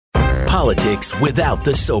Politics without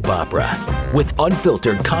the soap opera, with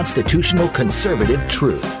unfiltered constitutional conservative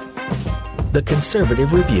truth. The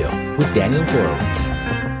Conservative Review with Daniel Horowitz.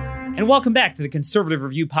 And welcome back to the Conservative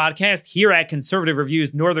Review podcast here at Conservative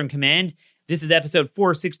Review's Northern Command. This is episode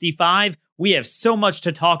 465. We have so much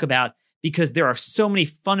to talk about because there are so many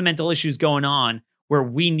fundamental issues going on where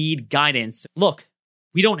we need guidance. Look,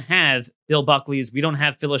 we don't have Bill Buckley's, we don't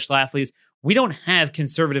have Phyllis Schlafly's, we don't have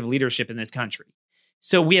conservative leadership in this country.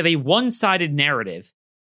 So we have a one-sided narrative.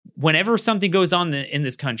 Whenever something goes on in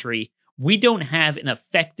this country, we don't have an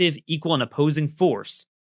effective, equal, and opposing force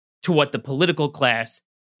to what the political class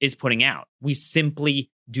is putting out. We simply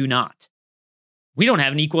do not. We don't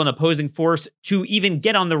have an equal and opposing force to even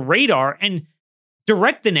get on the radar and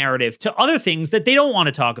direct the narrative to other things that they don't want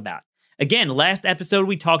to talk about. Again, last episode,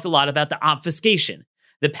 we talked a lot about the obfuscation,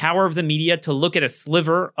 the power of the media to look at a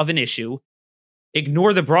sliver of an issue,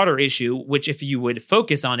 ignore the broader issue, which if you would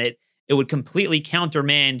focus on it, it would completely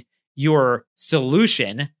countermand your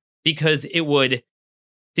solution because it would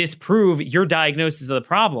disprove your diagnosis of the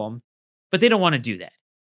problem, but they don't want to do that.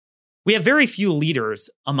 We have very few leaders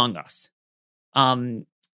among us.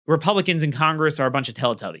 Republicans in Congress are a bunch of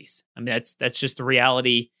Teletubbies. I mean, that's just the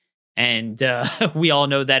reality, and we all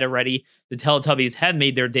know that already. The Teletubbies have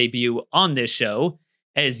made their debut on this show,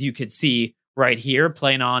 as you could see right here,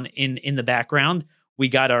 playing on in the background. We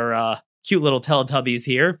got our cute little Teletubbies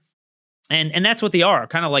here. And that's what they are,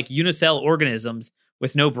 kind of like unicell organisms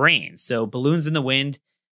with no brains. So balloons in the wind,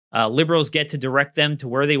 liberals get to direct them to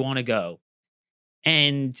where they want to go.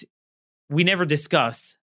 And we never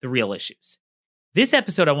discuss the real issues. This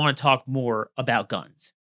episode, I want to talk more about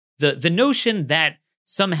guns. The notion that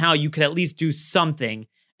somehow you could at least do something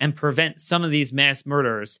and prevent some of these mass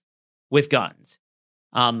murders with guns.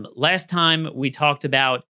 Last time we talked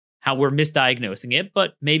about how we're misdiagnosing it,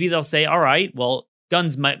 but maybe they'll say, all right, well,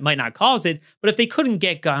 guns might not cause it, but if they couldn't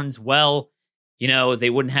get guns, well, they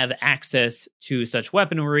wouldn't have access to such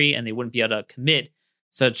weaponry and they wouldn't be able to commit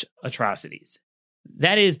such atrocities.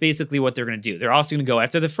 That is basically what they're going to do. They're also going to go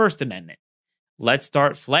after the First Amendment. Let's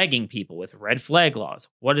start flagging people with red flag laws.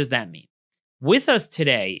 What does that mean? With us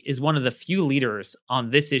today is one of the few leaders on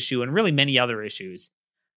this issue and really many other issues.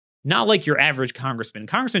 Not like your average congressman.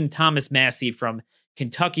 Congressman Thomas Massie from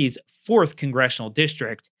Kentucky's 4th Congressional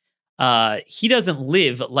District. He doesn't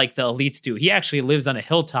live like the elites do. He actually lives on a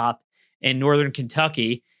hilltop in northern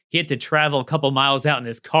Kentucky. He had to travel a couple miles out in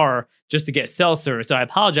his car just to get cell service. So I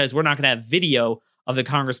apologize. We're not going to have video of the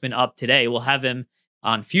congressman up today. We'll have him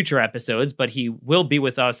on future episodes, but he will be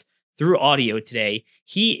with us through audio today.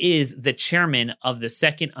 He is the chairman of the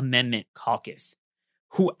Second Amendment Caucus,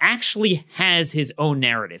 who actually has his own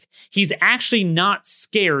narrative. He's actually not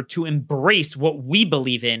scared to embrace what we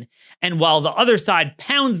believe in. And while the other side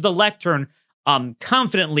pounds the lectern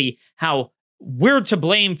confidently how we're to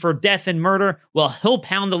blame for death and murder, well, he'll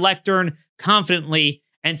pound the lectern confidently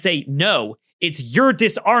and say, no, it's your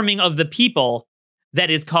disarming of the people that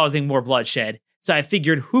is causing more bloodshed. So I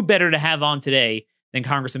figured who better to have on today than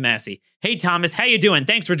Congressman Massie. Hey, Thomas, how you doing?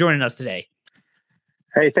 Thanks for joining us today.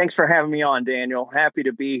 Hey, thanks for having me on, Daniel. Happy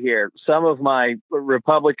to be here. Some of my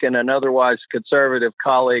Republican and otherwise conservative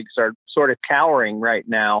colleagues are sort of cowering right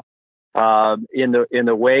now in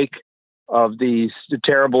the wake of these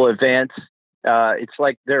terrible events. It's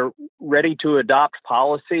like they're ready to adopt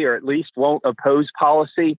policy, or at least won't oppose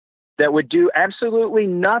policy that would do absolutely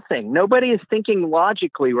nothing. Nobody is thinking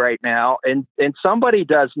logically right now, and somebody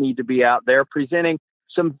does need to be out there presenting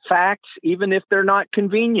some facts, even if they're not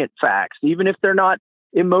convenient facts, even if they're not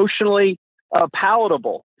emotionally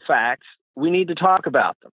palatable facts. We need to talk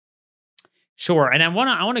about them. Sure, and I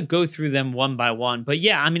want to go through them one by one. But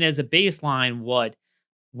yeah, I mean, as a baseline,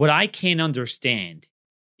 what I can't understand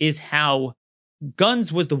is how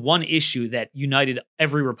guns was the one issue that united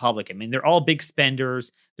every Republican. I mean, they're all big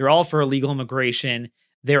spenders. They're all for illegal immigration.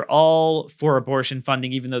 They're all for abortion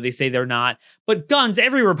funding, even though they say they're not. But guns,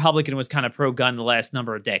 every Republican was kind of pro-gun the last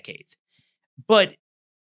number of decades. But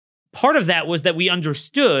part of that was that we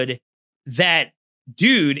understood that,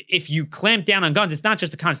 dude, if you clamp down on guns, it's not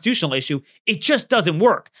just a constitutional issue. It just doesn't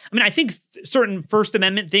work. I mean, I think certain First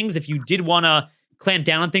Amendment things, if you did want to clamp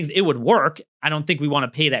down on things, it would work. I don't think we want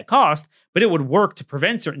to pay that cost, but it would work to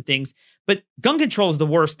prevent certain things. But gun control is the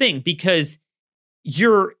worst thing because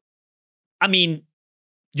you're replicating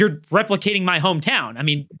my hometown. I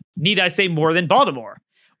mean, need I say more than Baltimore,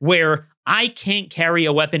 where I can't carry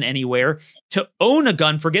a weapon anywhere. To own a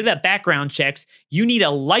gun, forget that background checks. You need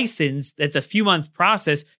a license that's a few month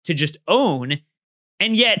process to just own.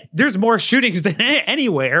 And yet there's more shootings than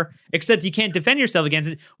anywhere, except you can't defend yourself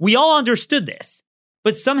against it. We all understood this.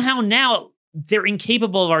 But somehow now they're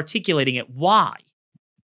incapable of articulating it. Why?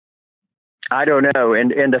 I don't know.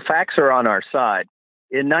 And the facts are on our side.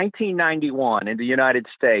 In 1991, in the United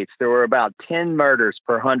States, there were about 10 murders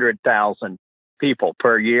per 100,000 people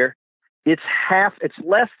per year. It's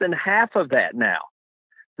less than half of that now.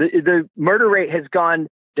 The murder rate has gone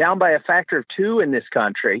down by a factor of 2 in this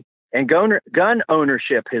country, and gun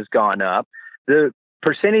ownership has gone up. The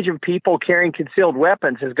percentage of people carrying concealed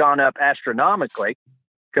weapons has gone up astronomically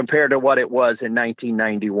compared to what it was in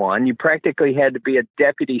 1991. You practically had to be a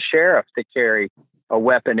deputy sheriff to carry a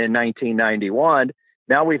weapon in 1991.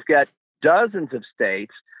 Now we've got dozens of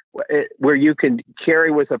states where you can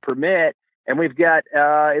carry with a permit, and we've got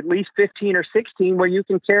at least 15 or 16 where you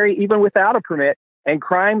can carry even without a permit, and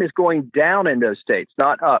crime is going down in those states,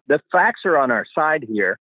 not up. The facts are on our side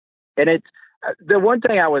here, and it's the one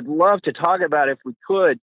thing I would love to talk about if we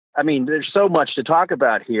could. I mean, there's so much to talk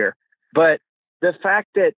about here, but the fact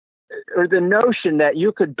that, or the notion that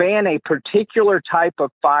you could ban a particular type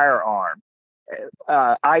of firearm,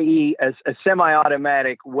 i.e. a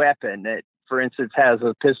semi-automatic weapon that, for instance, has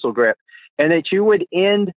a pistol grip, and that you would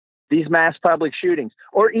end these mass public shootings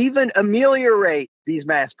or even ameliorate these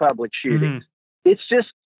mass public shootings. Mm-hmm. It's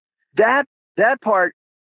just that part,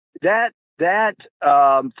 that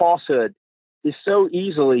falsehood is so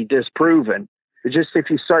easily disproven. It's just if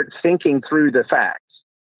you start thinking through the facts.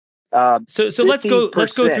 So let's go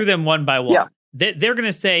through them one by one. Yeah. They're going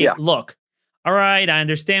to say, look, all right, I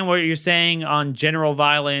understand what you're saying on general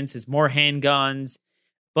violence is more handguns,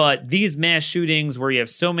 but these mass shootings where you have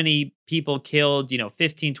so many people killed,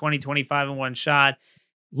 15, 20, 25 in one shot,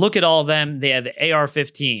 look at all of them. They have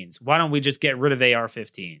AR-15s. Why don't we just get rid of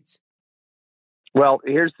AR-15s? Well,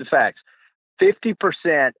 here's the facts.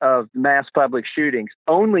 50% of mass public shootings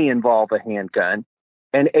only involve a handgun.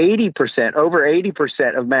 And over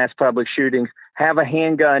 80% of mass public shootings have a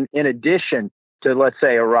handgun in addition to, let's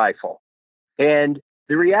say, a rifle. And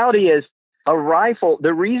the reality is a rifle,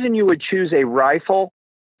 the reason you would choose a rifle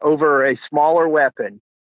over a smaller weapon,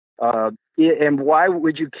 and why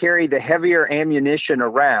would you carry the heavier ammunition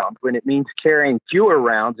around when it means carrying fewer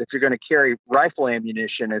rounds if you're going to carry rifle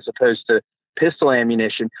ammunition as opposed to pistol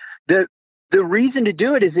ammunition? The reason to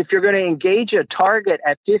do it is if you're going to engage a target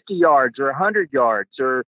at 50 yards or 100 yards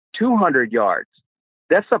or 200 yards.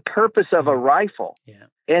 That's the purpose of a rifle. Yeah.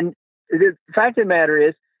 And the fact of the matter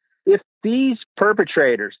is, if these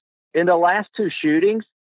perpetrators in the last 2 shootings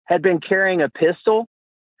had been carrying a pistol,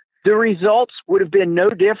 the results would have been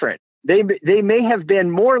no different. They may have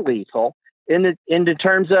been more lethal in the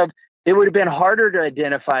terms of it would have been harder to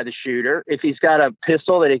identify the shooter if he's got a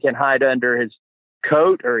pistol that he can hide under his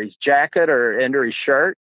coat or his jacket or under his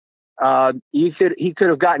shirt. He could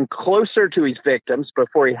have gotten closer to his victims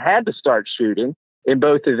before he had to start shooting in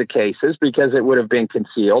both of the cases because it would have been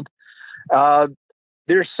concealed.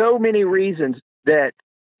 There's so many reasons that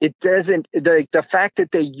it doesn't. The fact that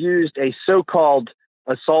they used a so-called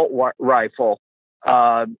assault rifle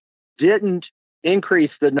didn't increase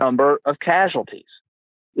the number of casualties.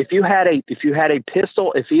 If you had a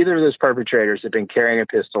pistol, if either of those perpetrators had been carrying a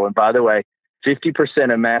pistol, and by the way,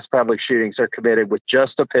 50% of mass public shootings are committed with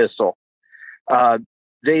just a pistol,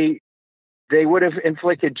 they would have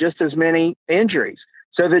inflicted just as many injuries.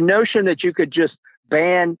 So the notion that you could just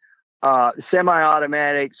ban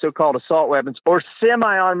semi-automatic so-called assault weapons or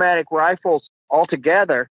semi-automatic rifles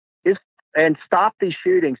altogether and stop these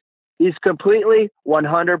shootings is completely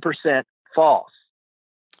 100% false.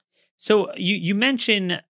 So you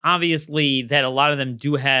mentioned obviously that a lot of them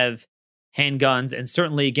do have handguns, and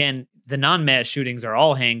certainly again the non-mass shootings are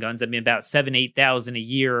all handguns. I mean, about 8,000 a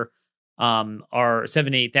year, are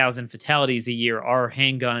 8,000 fatalities a year are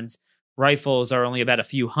handguns. Rifles are only about a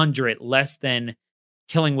few hundred, less than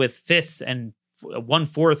killing with fists, and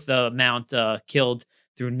 1/4 the amount killed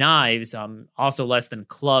through knives. Also less than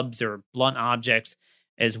clubs or blunt objects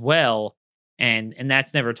as well, and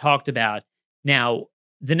that's never talked about. Now,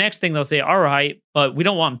 the next thing they'll say, all right, but we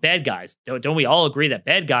don't want bad guys. Don't we all agree that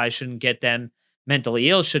bad guys shouldn't get them? Mentally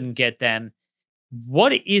ill shouldn't get them.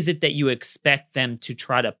 What is it that you expect them to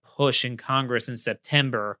try to push in Congress in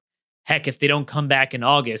September? Heck, if they don't come back in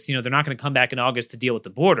August, they're not going to come back in August to deal with the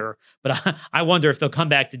border. But I wonder if they'll come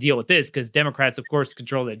back to deal with this, because Democrats, of course,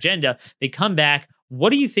 control the agenda. They come back. What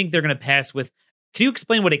do you think they're going to pass with? Can you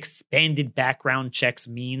explain what expanded background checks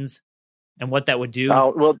means and what that would do?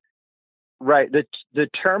 Well, right. The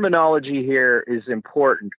terminology here is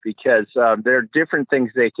important because there are different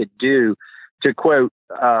things they could do to, quote,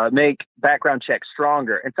 make background checks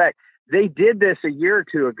stronger. In fact, they did this a year or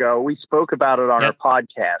two ago. We spoke about it on our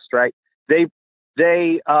podcast, right? They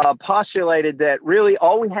they postulated that really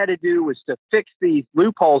all we had to do was to fix these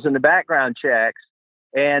loopholes in the background checks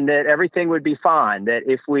and that everything would be fine. That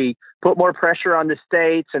if we put more pressure on the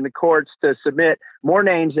states and the courts to submit more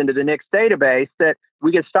names into the NICS database, that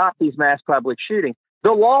we could stop these mass public shootings.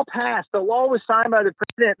 The law passed. The law was signed by the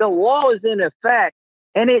president. The law is in effect,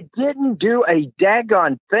 and it didn't do a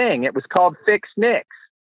daggone thing. It was called Fix NICS.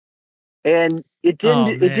 And it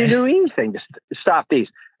didn't do anything to stop these.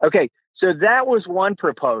 Okay, so that was one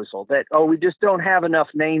proposal that, we just don't have enough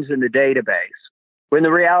names in the database. When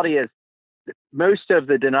the reality is most of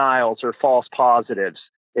the denials are false positives.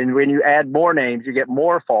 And when you add more names, you get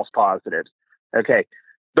more false positives. Okay,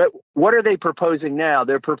 but what are they proposing now?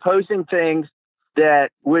 They're proposing things that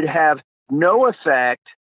would have no effect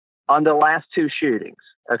on the last two shootings.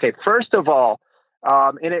 Okay, first of all,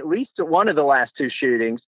 in at least one of the last two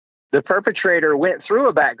shootings, the perpetrator went through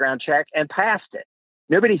a background check and passed it.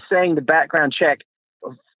 Nobody's saying the background check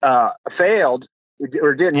failed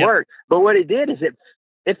or didn't work, but what it did is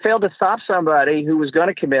it failed to stop somebody who was going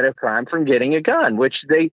to commit a crime from getting a gun, which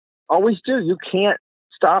they always do. You can't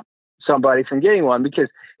stop somebody from getting one because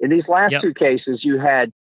in these last two cases, you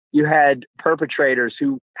had perpetrators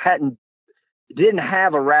who didn't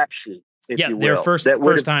have a rap sheet. If you will, they're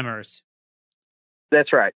first timers.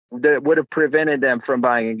 That's right. That would have prevented them from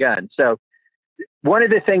buying a gun. So one of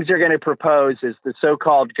the things they're going to propose is the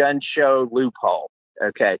so-called gun show loophole.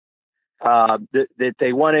 Okay. That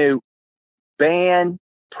they want to ban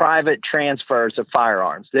private transfers of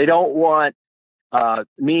firearms. They don't want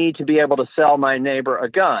me to be able to sell my neighbor a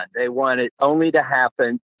gun. They want it only to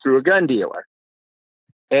happen through a gun dealer.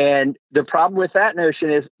 And the problem with that notion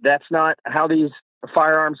is that's not how these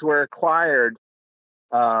firearms were acquired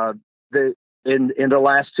in the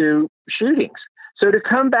last two shootings. So to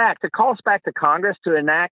call us back to Congress to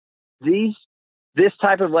enact this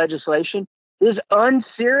type of legislation is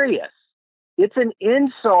unserious. It's an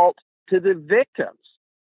insult to the victims.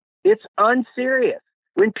 It's unserious.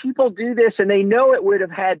 When people do this and they know it would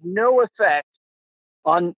have had no effect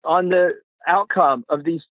on the outcome of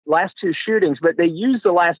these last two shootings, but they use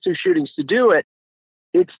the last two shootings to do it,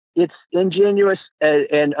 it's ingenuous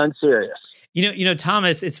and unserious. You know,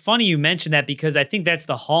 Thomas, it's funny you mentioned that because I think that's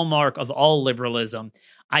the hallmark of all liberalism.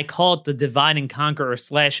 I call it the divide and conquer or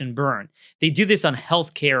slash and burn. They do this on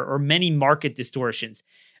healthcare or many market distortions.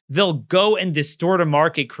 They'll go and distort a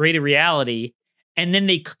market, create a reality, and then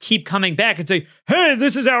they keep coming back and say, hey,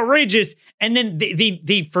 this is outrageous. And then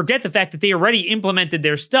they forget the fact that they already implemented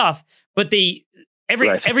their stuff, but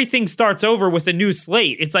everything starts over with a new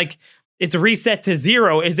slate. It's like it's a reset to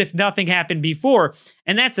zero as if nothing happened before.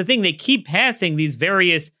 And that's the thing. They keep passing these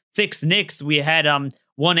various fixed NICS. We had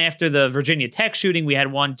one after the Virginia Tech shooting. We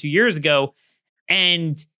had one 2 years ago.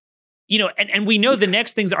 And, and we know the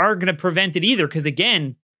next things aren't going to prevent it either. Because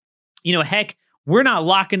again, heck, we're not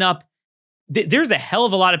locking up. There's a hell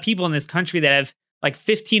of a lot of people in this country that have like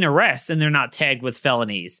 15 arrests and they're not tagged with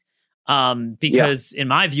felonies. Because in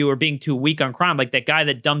my view, are being too weak on crime. Like that guy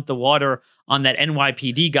that dumped the water on that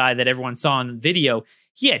NYPD guy that everyone saw on the video,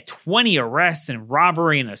 he had 20 arrests and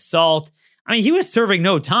robbery and assault. I mean, he was serving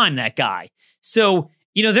no time, that guy. So,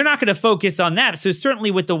 they're not going to focus on that. So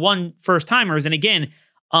certainly with the one first timers, and again,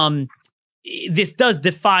 this does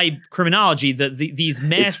defy criminology. These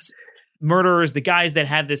mass murderers, the guys that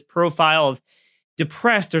have this profile of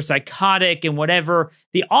depressed or psychotic and whatever,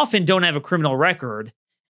 they often don't have a criminal record.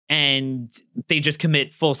 And they just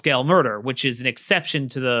commit full-scale murder, which is an exception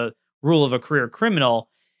to the rule of a career criminal.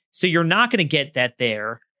 So you're not going to get that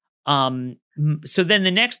there. So then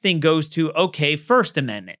the next thing goes to, okay, First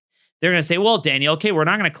Amendment. They're going to say, well, Daniel, okay, we're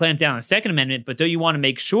not going to clamp down on the Second Amendment, but don't you want to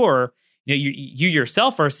make sure, you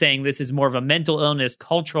yourself are saying this is more of a mental illness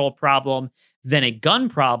cultural problem than a gun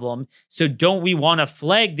problem. So don't we want to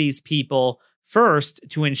flag these people first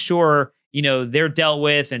to ensure, they're dealt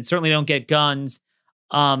with and certainly don't get guns?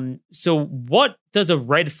 So what does a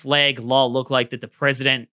red flag law look like that the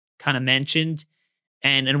president kind of mentioned?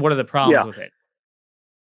 And what are the problems with it?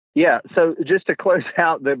 Yeah. So just to close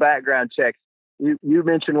out the background checks, you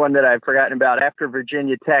mentioned one that I've forgotten about. After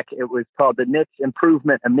Virginia Tech, it was called the NICS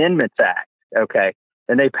Improvement Amendments Act. Okay.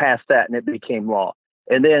 And they passed that and it became law.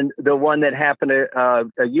 And then the one that happened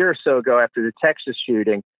a year or so ago after the Texas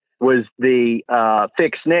shooting was the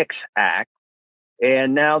Fix NICS Act.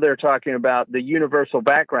 And now they're talking about the universal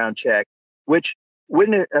background check, which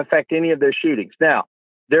wouldn't affect any of those shootings. Now,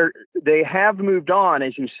 they have moved on,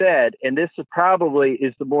 as you said, and this is probably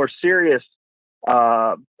the more serious,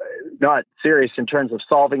 not serious in terms of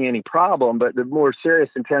solving any problem, but the more serious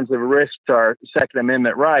in terms of risk to our Second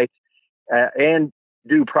Amendment rights and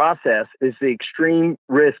due process is the extreme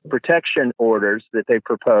risk protection orders that they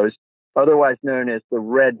proposed, otherwise known as the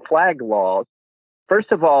red flag laws.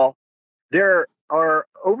 First of all, there are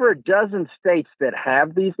over a dozen states that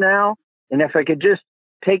have these now. And if I could just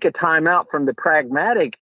take a time out from the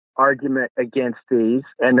pragmatic argument against these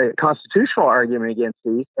and the constitutional argument against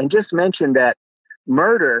these, and just mention that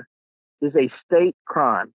murder is a state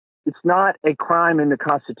crime. It's not a crime in the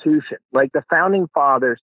Constitution. Like the founding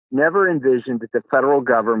fathers never envisioned that the federal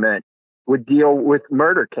government would deal with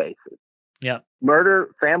murder cases. Yeah. Murder,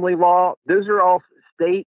 family law, those are all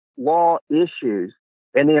state law issues.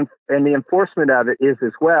 And the enforcement of it is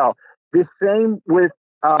as well. The same with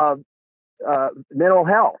mental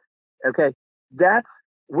health. Okay.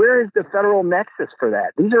 Where is the federal nexus for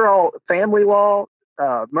that? These are all family law,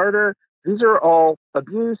 murder. These are all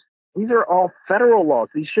abuse. These are all federal laws.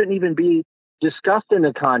 These shouldn't even be discussed in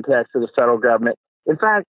the context of the federal government. In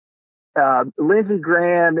fact, Lindsey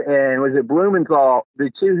Graham and was it Blumenthal,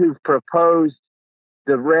 the two who've proposed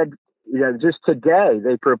the red, just today,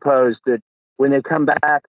 they proposed that when they come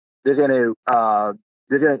back, they're going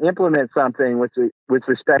to implement something with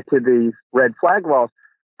respect to these red flag laws.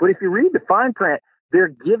 But if you read the fine print,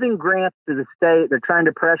 they're giving grants to the state. They're trying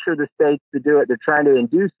to pressure the states to do it. They're trying to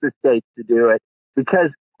induce the states to do it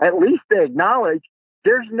because at least they acknowledge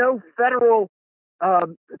there's no federal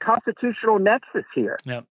constitutional nexus here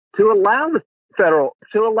to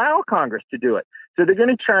allow Congress to do it. So they're going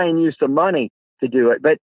to try and use some money to do it.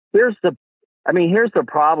 But here's the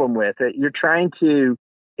problem with it. You're trying to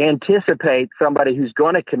anticipate somebody who's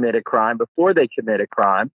going to commit a crime before they commit a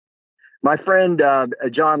crime. My friend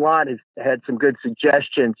John Lott has had some good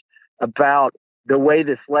suggestions about the way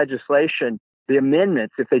this legislation, the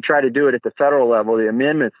amendments, if they try to do it at the federal level, the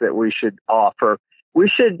amendments that we should offer, we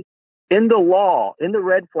should, in the law, in the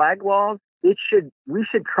red flag laws, we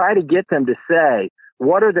should try to get them to say,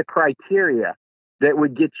 what are the criteria that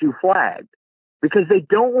would get you flagged? Because they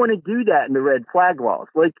don't want to do that in the red flag laws.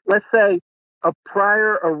 Like, let's say a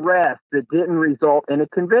prior arrest that didn't result in a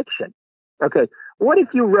conviction. Okay, what if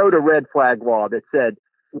you wrote a red flag law that said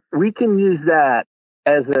we can use that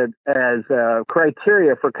as a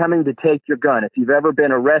criteria for coming to take your gun if you've ever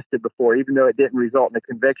been arrested before, even though it didn't result in a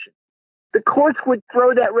conviction? The courts would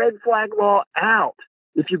throw that red flag law out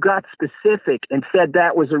if you got specific and said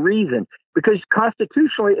that was a reason. Because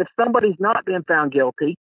constitutionally, if somebody's not been found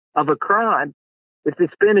guilty of a crime, if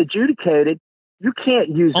it's been adjudicated, you can't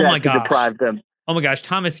use that to deprive them. Oh my gosh,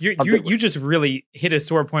 Thomas, you just really hit a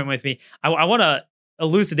sore point with me. I want to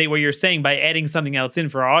elucidate what you're saying by adding something else in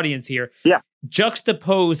for our audience here. Yeah.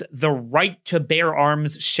 Juxtapose the right to bear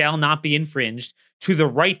arms shall not be infringed to the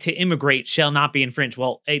right to immigrate shall not be infringed.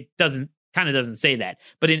 Well, it doesn't say that,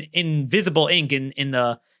 but in invisible ink in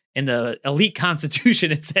the elite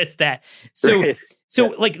Constitution, it says that. So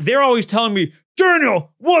like they're always telling me,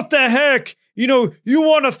 Daniel, what the heck? You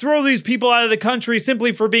want to throw these people out of the country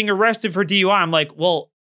simply for being arrested for DUI. I'm like,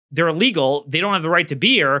 well, they're illegal. They don't have the right to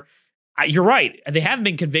be here. You're right. They haven't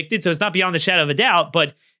been convicted, so it's not beyond the shadow of a doubt.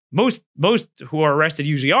 But most who are arrested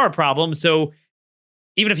usually are a problem. So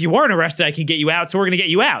even if you weren't arrested, I can get you out. So we're going to get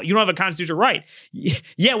you out. You don't have a constitutional right.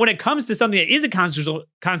 Yet when it comes to something that is a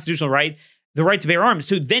constitutional right, the right to bear arms.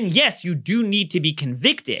 So then, yes, you do need to be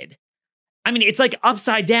convicted. I mean, it's like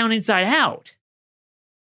upside down, inside out.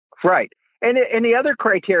 Right. And the other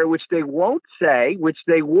criteria, which they won't say, which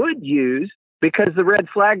they would use, because the red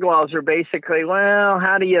flag laws are basically, well,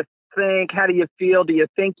 how do you think? How do you feel? Do you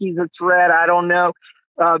think he's a threat? I don't know.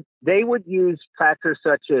 They would use factors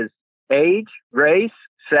such as age, race,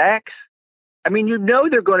 sex. I mean,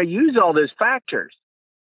 they're going to use all those factors.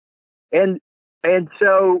 And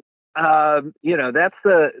so, that's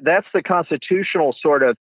the constitutional sort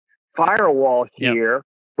of firewall here. Yep.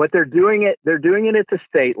 But they're doing it at the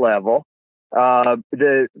state level.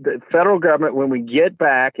 The federal government, when we get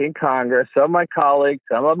back in Congress, some of my colleagues,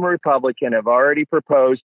 some of them Republican, have already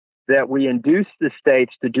proposed that we induce the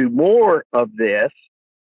states to do more of this.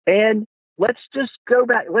 And let's just go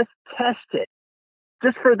back. Let's test it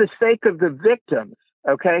just for the sake of the victims,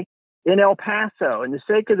 okay, in El Paso and the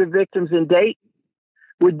sake of the victims in Dayton.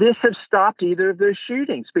 Would this have stopped either of those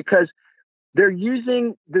shootings? Because they're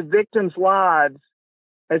using the victims' lives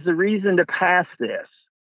as the reason to pass this.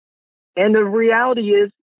 And the reality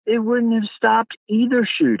is it wouldn't have stopped either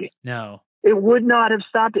shooting. No. It would not have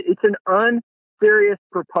stopped it. It's an unserious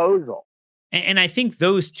proposal. And I think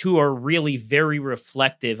those two are really very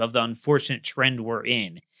reflective of the unfortunate trend we're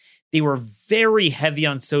in. They were very heavy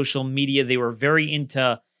on social media. They were very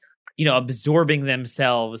into, absorbing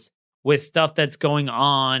themselves with stuff that's going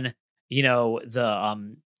on.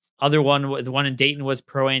 The other one, the one in Dayton was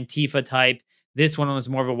pro-Antifa type. This one was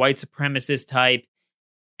more of a white supremacist type.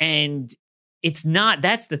 And it's not,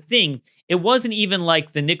 that's the thing. It wasn't even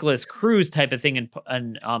like the Nicholas Cruz type of thing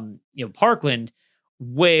in Parkland,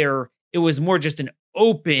 where it was more just an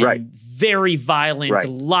open, very violent,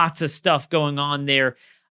 lots of stuff going on there.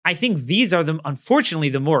 I think these are unfortunately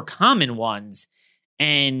the more common ones.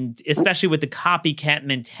 And especially with the copycat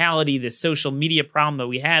mentality, the social media problem that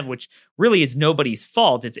we have, which really is nobody's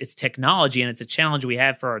fault. It's technology, and it's a challenge we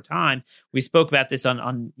have for our time. We spoke about this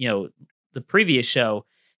on the previous show.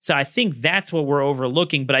 So I think that's what we're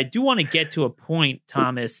overlooking. But I do want to get to a point,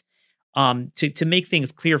 Thomas, to make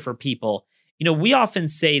things clear for people. We often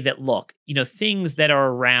say that, look, things that are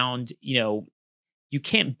around, you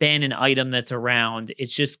can't ban an item that's around.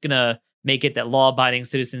 It's just going to make it that law-abiding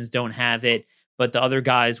citizens don't have it, but the other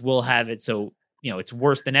guys will have it. So, it's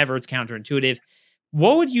worse than ever. It's counterintuitive.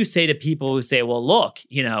 What would you say to people who say, well, look,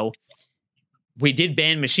 we did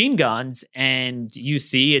ban machine guns and you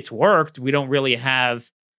see it's worked. We don't really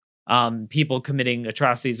have people committing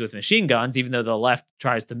atrocities with machine guns, even though the left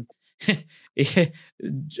tries to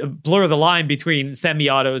blur the line between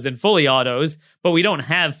semi-autos and fully autos, but we don't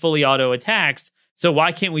have fully auto attacks. So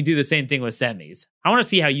why can't we do the same thing with semis? I want to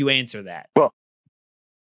see how you answer that. Well,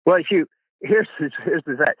 here's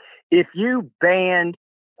that. If you banned,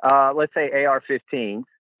 let's say AR-15s,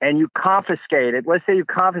 and you confiscated, let's say you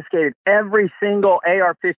confiscated every single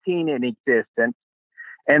AR-15 in existence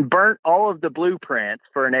and burnt all of the blueprints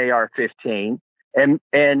for an AR-15 and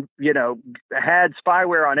had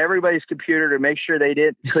spyware on everybody's computer to make sure they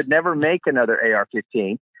could never make another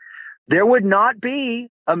AR-15, there would not be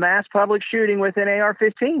a mass public shooting with an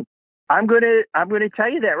AR-15. I'm going to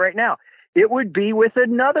tell you that right now. It would be with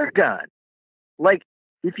another gun. Like,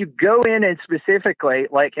 if you go in and specifically,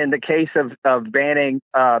 like in the case of banning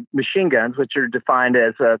machine guns, which are defined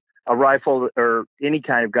as a rifle or any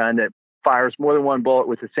kind of gun that fires more than one bullet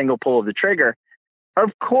with a single pull of the trigger,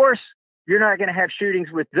 of course, you're not going to have shootings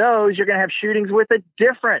with those. You're going to have shootings with a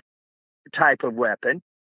different type of weapon.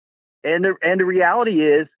 And the reality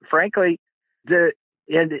is, frankly, in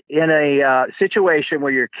a situation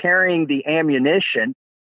where you're carrying the ammunition,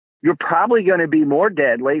 you're probably going to be more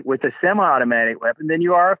deadly with a semi-automatic weapon than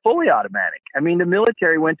you are a fully automatic. I mean, the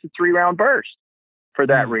military went to 3-round bursts for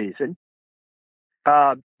that reason,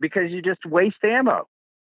 because you just waste ammo.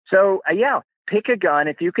 So, pick a gun.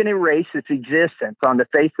 If you can erase its existence on the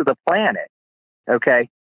face of the planet, okay,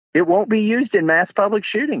 it won't be used in mass public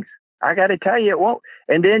shootings. I got to tell you, it won't.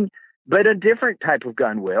 But a different type of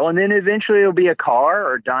gun will. And then eventually it'll be a car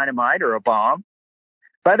or dynamite or a bomb.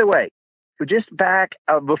 By the way, just back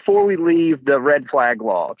before we leave the red flag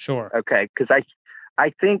laws. Sure. Okay. Because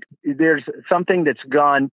I think there's something that's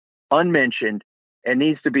gone unmentioned and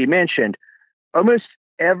needs to be mentioned. Almost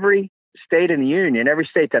every state in the union, every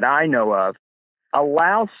state that I know of,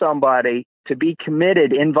 allows somebody to be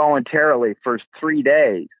committed involuntarily for 3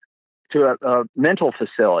 days to a mental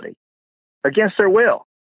facility against their will.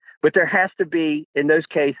 But there has to be, in those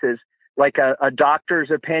cases, like a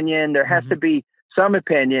doctor's opinion. There has to be some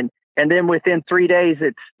opinion. And then within 3 days,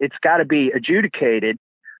 it's got to be adjudicated.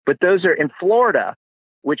 But those are in Florida,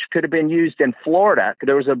 which could have been used in Florida.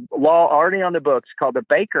 There was a law already on the books called the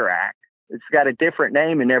Baker Act. It's got a different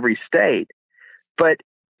name in every state. But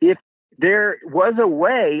if there was a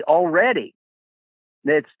way already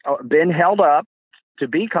that's been held up to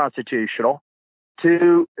be constitutional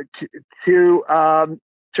to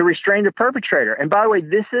restrain the perpetrator. And by the way,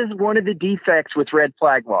 this is one of the defects with red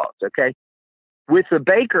flag laws, okay? With the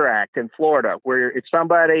Baker Act in Florida, where if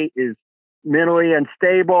somebody is mentally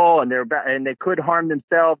unstable and they could harm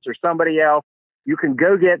themselves or somebody else, you can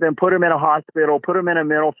go get them, put them in a hospital, put them in a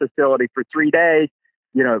mental facility for 3 days,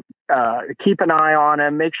 keep an eye on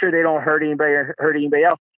them, make sure they don't hurt anybody or hurt anybody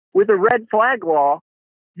else. With a red flag law,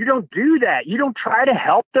 you don't do that. You don't try to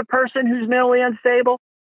help the person who's mentally unstable.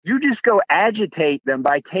 You just go agitate them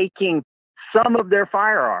by taking some of their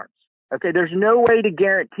firearms. Okay, there's no way to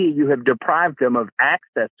guarantee you have deprived them of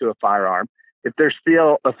access to a firearm if they're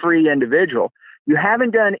still a free individual. You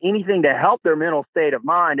haven't done anything to help their mental state of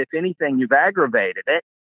mind. If anything, you've aggravated it.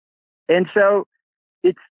 And so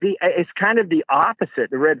it's kind of the opposite,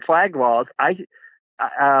 the red flag laws.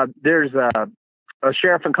 There's a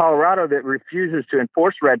sheriff in Colorado that refuses to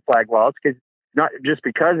enforce red flag laws, not just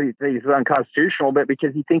because he thinks it's unconstitutional, but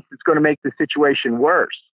because he thinks it's going to make the situation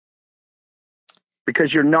worse.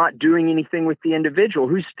 Because you're not doing anything with the individual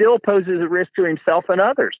who still poses a risk to himself and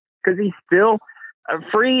others because he's still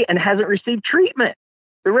free and hasn't received treatment.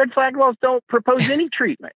 The red flag laws don't propose any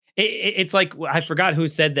treatment. It's like, I forgot who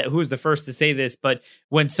said that, who was the first to say this, but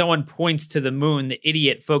when someone points to the moon, the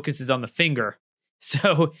idiot focuses on the finger.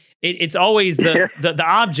 So it's always the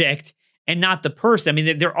object and not the person. I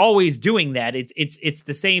mean, they're always doing that. It's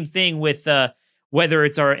the same thing with whether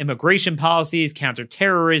it's our immigration policies,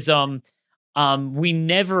 counterterrorism. We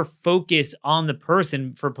never focus on the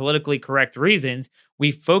person for politically correct reasons.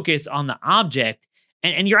 We focus on the object.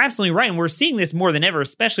 And you're absolutely right. And we're seeing this more than ever,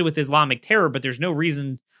 especially with Islamic terror, but there's no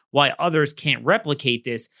reason why others can't replicate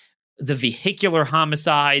this. The vehicular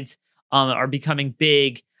homicides are becoming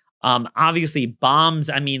big. Obviously, bombs.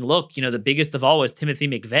 I mean, look, the biggest of all was Timothy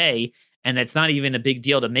McVeigh, and it's not even a big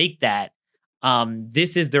deal to make that.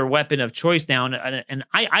 This is their weapon of choice now. And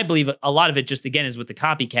I believe a lot of it just, again, is with the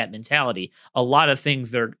copycat mentality. A lot of things,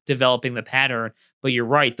 they're developing the pattern, but you're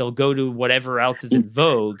right. They'll go to whatever else is in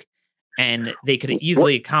vogue, and they could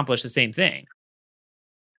easily accomplish the same thing.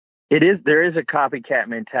 There is a copycat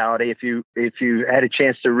mentality. If you had a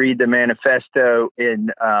chance to read the manifesto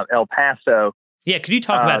in El Paso. Yeah. Could you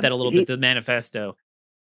talk about that a little bit, the manifesto?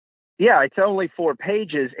 Yeah, it's only 4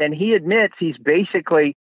 pages. And he admits he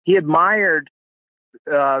admired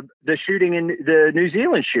the shooting in the New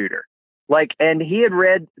Zealand shooter. And he had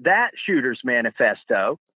read that shooter's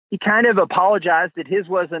manifesto. He kind of apologized that his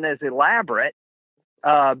wasn't as elaborate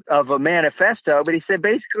of a manifesto, but he said,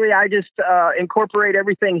 basically, I just incorporate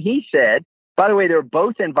everything he said. By the way, they're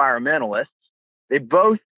both environmentalists.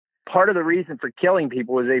 Part of the reason for killing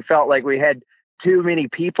people was they felt like we had too many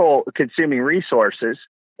people consuming resources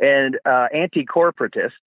and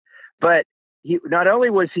anti-corporatist. But not only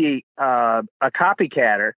was he a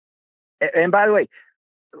copycatter, and by the way,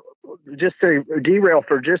 just to derail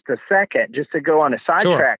for just a second, just to go on a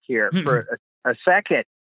sidetrack here for a second.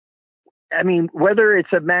 I mean, whether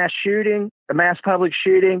it's a mass public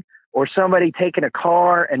shooting, or somebody taking a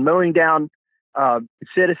car and mowing down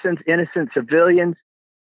citizens, innocent civilians,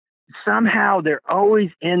 somehow there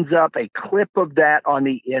always ends up a clip of that on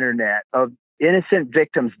the internet of innocent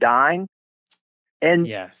victims dying. And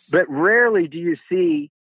but rarely do you see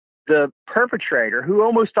the perpetrator, who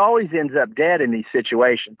almost always ends up dead in these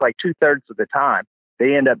situations, like 2/3 of the time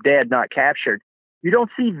they end up dead, not captured. You don't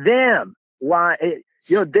see them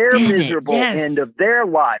their miserable end of their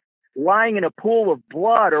life, lying in a pool of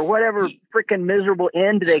blood or whatever freaking miserable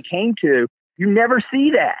end they came to. You never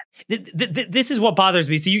see that. This is what bothers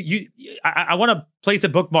me. So I want to place a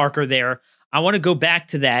bookmarker there. I want to go back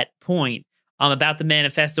to that point about the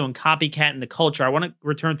manifesto and copycat and the culture. I want to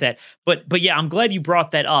return to that. But yeah, I'm glad you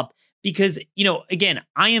brought that up because, again,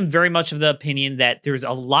 I am very much of the opinion that there's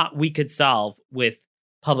a lot we could solve with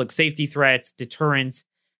public safety threats, deterrence.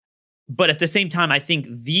 But at the same time, I think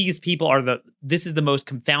these people this is the most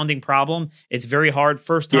confounding problem. It's very hard.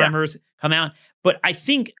 First timers come out. But I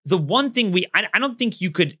think the one thing I don't think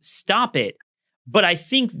you could stop it, but I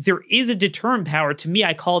think there is a deterrent power. To me,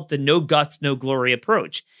 I call it the no guts, no glory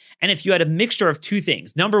approach. And if you had a mixture of two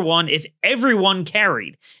things, number one, if everyone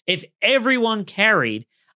carried, I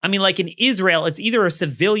mean, like in Israel, it's either a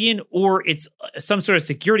civilian or it's some sort of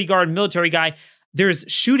security guard, military guy. There's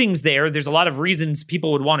shootings there. There's a lot of reasons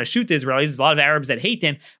people would want to shoot the Israelis. There's a lot of Arabs that hate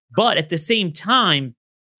them. But at the same time,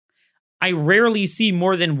 I rarely see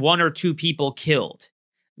more than 1 or 2 people killed.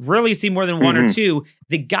 Rarely see more than 1 or 2.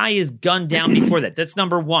 The guy is gunned down before that. That's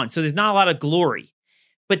number one. So there's not a lot of glory.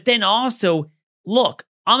 But then also, look,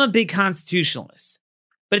 I'm a big constitutionalist.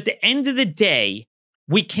 But at the end of the day,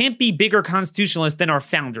 we can't be bigger constitutionalists than our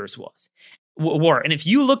founders were. And if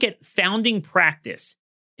you look at founding practice,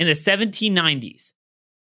 in the 1790s,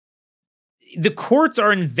 the courts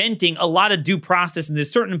are inventing a lot of due process, and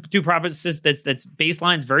there's certain due process that's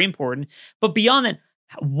baseline is very important. But beyond that,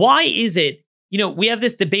 why is it, we have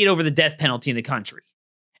this debate over the death penalty in the country,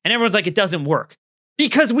 and everyone's like, it doesn't work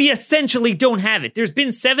because we essentially don't have it. There's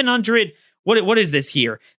been 700, what is this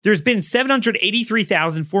here? There's been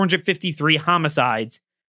 783,453 homicides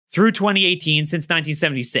through 2018 since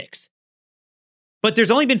 1976. But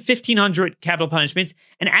there's only been 1,500 capital punishments.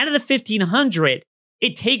 And out of the 1,500,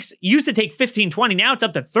 used to take 15, 20. Now it's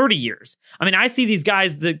up to 30 years. I mean, I see these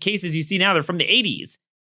guys, the cases you see now, they're from the 80s.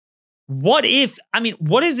 What is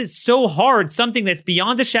it so hard? Something that's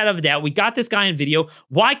beyond a shadow of a doubt. We got this guy in video.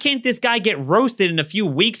 Why can't this guy get roasted in a few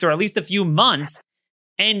weeks or at least a few months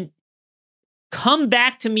and come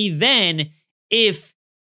back to me then if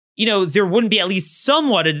there wouldn't be at least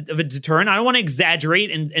somewhat of a deterrent? I don't want to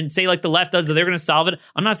exaggerate and say like the left does that they're going to solve it.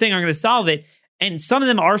 I'm not saying I'm going to solve it. And some of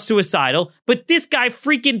them are suicidal. But this guy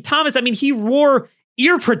freaking Thomas, I mean, he wore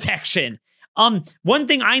ear protection. One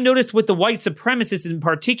thing I noticed with the white supremacists in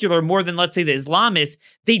particular, more than let's say the Islamists,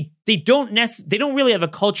 they don't really have a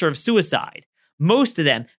culture of suicide. Most of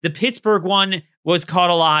them. The Pittsburgh one was caught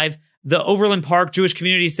alive. The Overland Park Jewish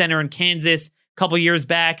Community Center in Kansas a couple years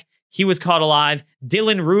back, he was caught alive.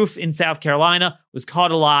 Dylan Roof in South Carolina was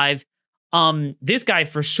caught alive. This guy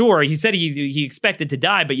for sure, he said he expected to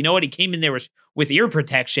die, but you know what? He came in there with ear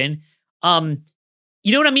protection.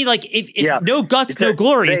 You know what I mean? Like, if no guts, no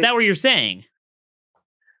glory. Is that what you're saying?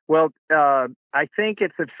 Well, I think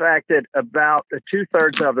it's the fact that about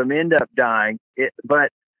 2/3 of them end up dying,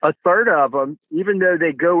 but a third of them, even though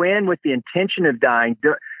they go in with the intention of dying,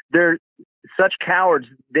 they're such cowards,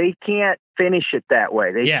 they can't finish it that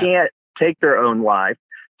way. They can't take their own life.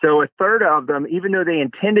 So a third of them, even though they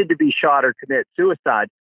intended to be shot or commit suicide,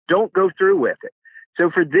 don't go through with it. So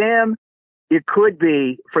for them, it could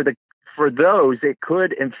be, for those, it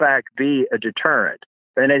could in fact be a deterrent.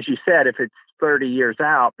 And as you said, if it's 30 years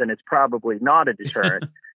out, then it's probably not a deterrent.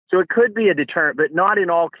 So it could be a deterrent, but not in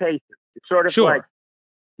all cases. It's sort of like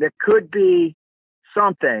there could be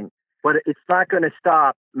something, but it's not going to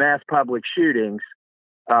stop mass public shootings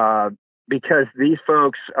because these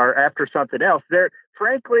folks are after something else.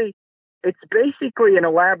 Frankly, it's basically an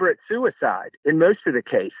elaborate suicide in most of the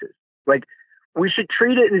cases. Like, we should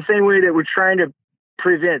treat it in the same way that we're trying to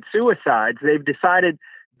prevent suicides. They've decided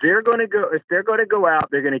if they're going to go out,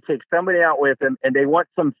 they're going to take somebody out with them, and they want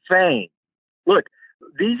some fame. Look,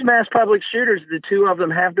 these mass public shooters, the two of them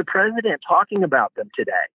have the president talking about them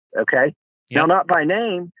today. Okay. Yep. Now, not by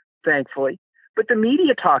name, thankfully, but the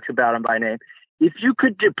media talks about them by name. If you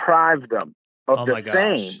could deprive them of the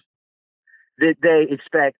fame that they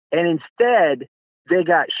expect, and instead they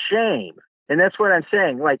got shame. And that's what I'm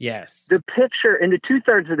saying. Like, the picture in the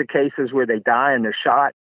 2/3 of the cases where they die and they're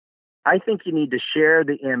shot, I think you need to share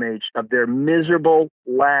the image of their miserable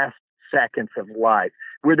last seconds of life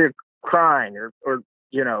where they're crying or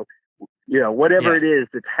whatever it is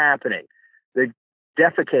that's happening. They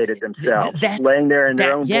defecated themselves, laying there in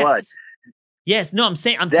their own blood. Yes. No, I'm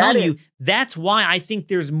telling you, that's why I think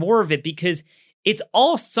there's more of it, because it's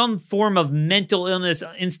all some form of mental illness,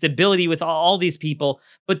 instability with all these people.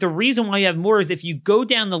 But the reason why you have more is if you go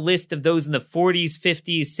down the list of those in the 40s,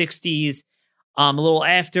 50s, 60s, a little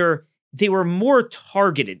after, they were more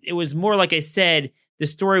targeted. It was more, like I said, the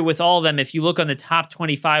story with all of them. If you look on the top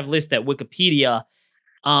 25 list at Wikipedia,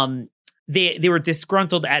 they were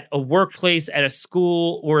disgruntled at a workplace, at a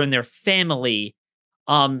school, or in their family.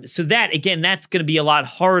 So that, again, that's going to be a lot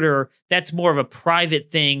harder. That's more of a private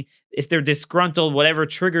thing. If they're disgruntled, whatever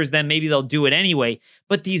triggers them, maybe they'll do it anyway.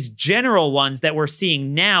 But these general ones that we're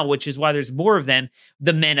seeing now, which is why there's more of them,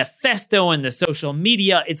 the manifesto and the social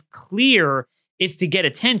media, it's clear it's to get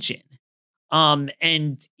attention.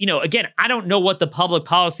 And, again, I don't know what the public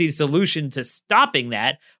policy solution to stopping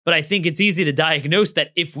that, but I think it's easy to diagnose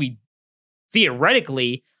that if we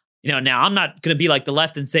theoretically, now I'm not going to be like the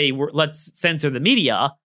left and say, let's censor the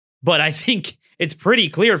media, but I think it's pretty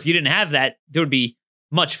clear if you didn't have that, there would be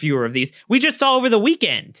much fewer of these. We just saw over the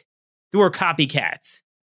weekend there were copycats.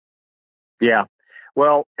 Yeah.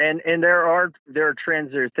 Well, and there are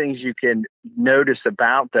trends, there are things you can notice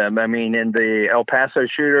about them. I mean, in the El Paso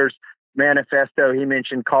shooters manifesto, he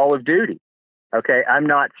mentioned Call of Duty. Okay. I'm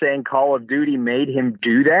not saying Call of Duty made him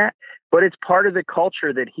do that, but it's part of the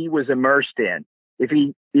culture that he was immersed in. If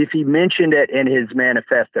he mentioned it in his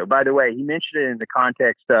manifesto, by the way, he mentioned it in the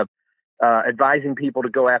context of advising people to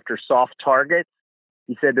go after soft targets.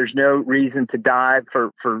 He said there's no reason to die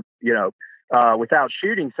without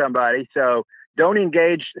shooting somebody. So don't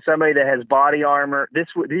engage somebody that has body armor.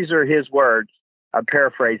 These are his words. I'm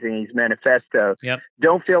paraphrasing his manifesto. Yep.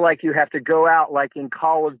 Don't feel like you have to go out like in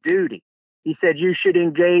Call of Duty. He said you should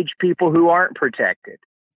engage people who aren't protected.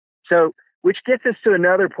 So, which gets us to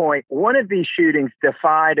another point. One of these shootings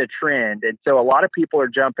defied a trend. And so a lot of people are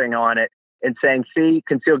jumping on it and saying, see,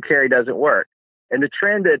 concealed carry doesn't work. And the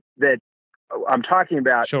trend that I'm talking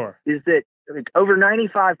about is that over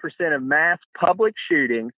 95% of mass public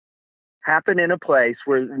shootings happen in a place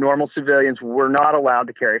where normal civilians were not allowed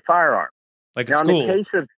to carry firearms. Like a school. In the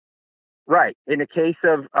case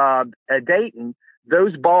of Dayton,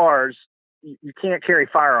 those bars, you can't carry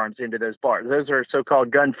firearms into those bars. Those are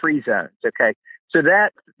so-called gun-free zones. Okay, so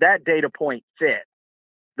that data point fit.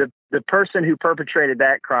 The person who perpetrated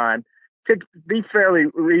that crime could be fairly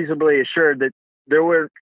reasonably assured that there were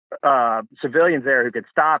civilians there who could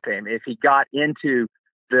stop him if he got into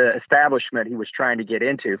the establishment he was trying to get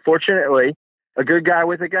into. Fortunately, a good guy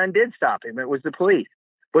with a gun did stop him. It was the police.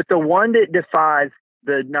 But the one that defies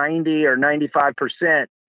the 90 or 95%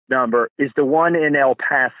 number is the one in El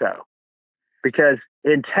Paso. Because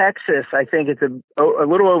in Texas, I think it's a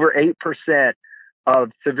little over 8%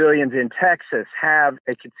 of civilians in Texas have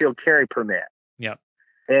a concealed carry permit. Yep.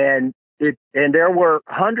 And there were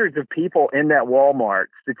hundreds of people in that Walmart.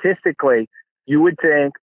 Statistically, you would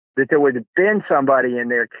think that there would have been somebody in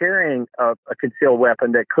there carrying a concealed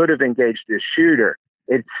weapon that could have engaged this shooter.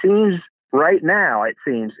 It seems right now, as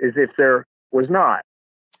if there was not.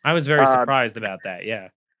 I was very surprised about that. Yeah.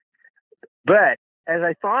 But as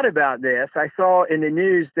I thought about this, I saw in the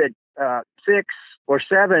news that 6 or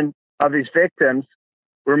 7 of his victims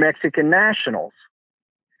were Mexican nationals.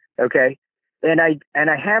 Okay. And I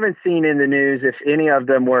haven't seen in the news if any of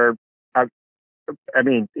them were,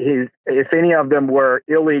 if any of them were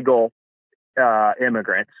illegal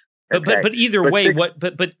immigrants. Okay? But either way,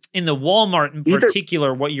 but in the Walmart in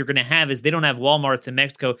particular, what you're going to have is they don't have Walmarts in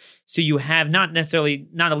Mexico, so you have not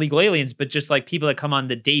illegal aliens, but just like people that come on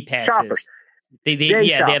the day passes. Shoppers. They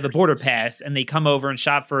have a border pass and they come over and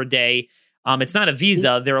shop for a day. It's not a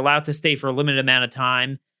visa; they're allowed to stay for a limited amount of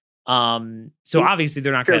time. So obviously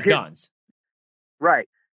they're not going to have guns. Right.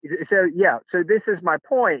 So this is my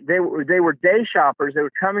point. They were day shoppers. They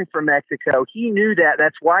were coming from Mexico. He knew that.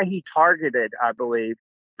 That's why he targeted, I believe,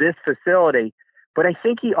 this facility. But I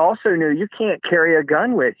think he also knew you can't carry a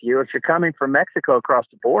gun with you if you're coming from Mexico across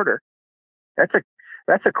the border. That's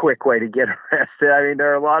a quick way to get arrested. I mean,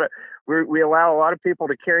 there are a lot of we allow a lot of people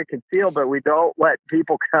to carry concealed, but we don't let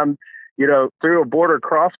people come, through a border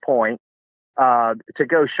cross point to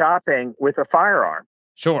go shopping with a firearm.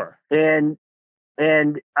 Sure. And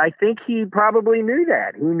I think he probably knew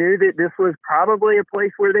that. He knew that this was probably a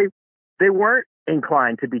place where they weren't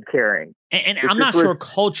inclined to be carrying. And I'm not sure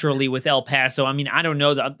culturally with El Paso. I mean, I don't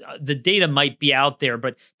know. The data might be out there,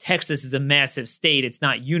 but Texas is a massive state. It's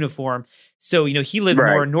not uniform. So, he lived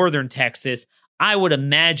more in northern Texas. I would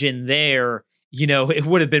imagine there, it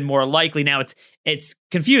would have been more likely. Now, it's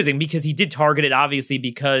confusing because he did target it, obviously,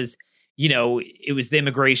 because it was the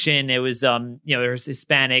immigration, it was, there was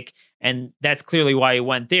Hispanic, and that's clearly why he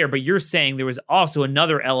went there. But you're saying there was also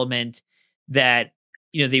another element that,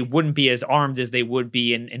 they wouldn't be as armed as they would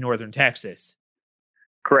be in northern Texas.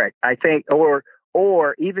 Correct. I think, or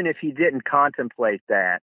even if he didn't contemplate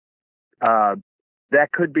that,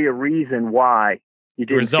 that could be a reason why you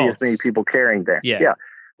didn't see as many people carrying there. Yeah.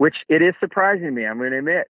 Which it is surprising me, I'm going to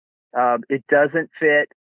admit. It doesn't fit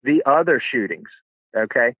the other shootings.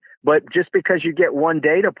 Okay. But just because you get one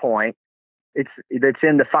data point, that's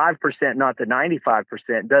in the 5%, not the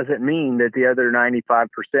 95%, doesn't mean that the other 95%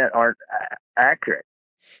 aren't accurate.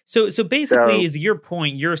 So basically, is your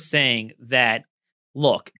point, you're saying that,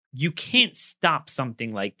 look, you can't stop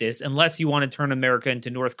something like this unless you want to turn America into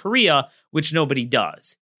North Korea, which nobody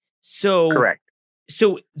does. So correct.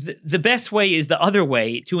 So the best way is the other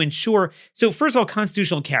way to ensure. So first of all,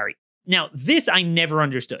 constitutional carry. Now, this I never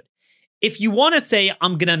understood. If you want to say,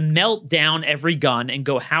 I'm going to melt down every gun and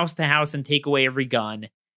go house to house and take away every gun,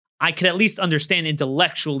 I could at least understand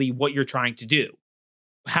intellectually what you're trying to do.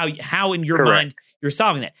 How in your mind you're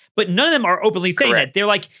solving that. But none of them are openly saying that. They're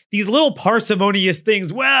like these little parsimonious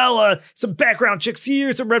things. Well, some background checks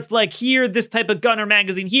here, some red flag here, this type of gun or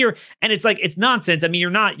magazine here. And it's like, it's nonsense. I mean,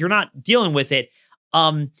 you're not dealing with it.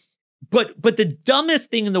 But the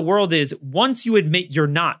dumbest thing in the world is once you admit you're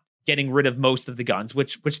not getting rid of most of the guns,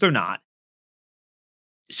 which they're not.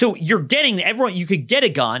 So you're getting everyone, you could get a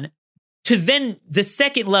gun to then the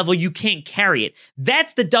second level, you can't carry it.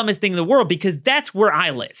 That's the dumbest thing in the world because that's where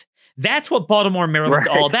I live. That's what Baltimore, Maryland's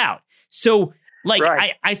all about. So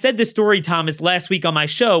I said this story, Thomas, last week on my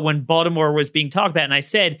show when Baltimore was being talked about. And I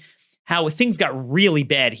said how things got really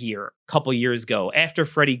bad here a couple years ago after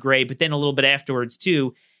Freddie Gray, but then a little bit afterwards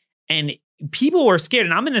too. And people were scared.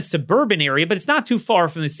 And I'm in a suburban area, but it's not too far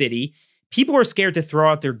from the city. People were scared to throw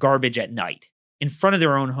out their garbage at night in front of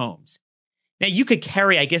their own homes. Now, you could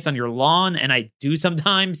carry, I guess, on your lawn, and I do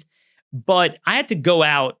sometimes, but I had to go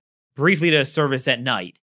out briefly to a service at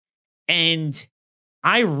night, and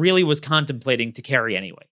I really was contemplating to carry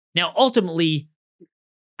anyway. Now, ultimately,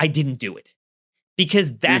 I didn't do it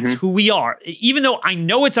because that's who we are. Even though I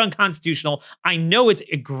know it's unconstitutional, I know it's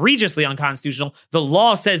egregiously unconstitutional, the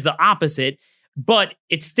law says the opposite, but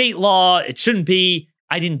it's state law, it shouldn't be,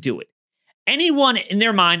 I didn't do it. Anyone in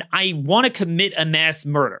their mind, I want to commit a mass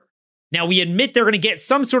murder. Now, we admit they're going to get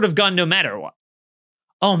some sort of gun no matter what.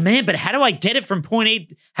 Oh, man, but how do I get it from point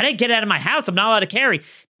A? How do I get it out of my house? I'm not allowed to carry.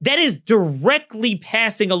 That is directly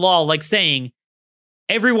passing a law like saying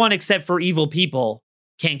everyone except for evil people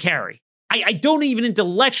can carry. I don't even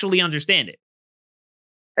intellectually understand it.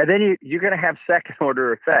 And then you're going to have second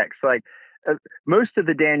order effects. Like most of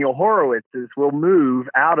the Daniel Horowitzes will move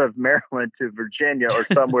out of Maryland to Virginia or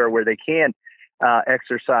somewhere where they can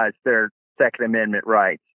exercise their Second Amendment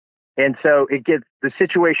rights. And so the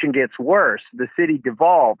situation gets worse. The city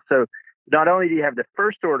devolves. So not only do you have the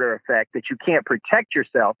first order effect that you can't protect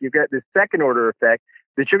yourself, you've got the second order effect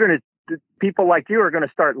that you're going people like you are going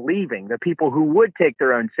to start leaving, the people who would take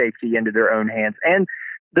their own safety into their own hands and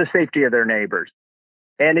the safety of their neighbors.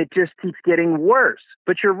 And it just keeps getting worse.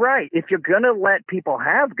 But you're right. If you're going to let people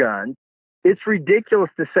have guns, it's ridiculous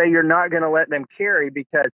to say you're not going to let them carry,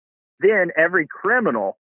 because then every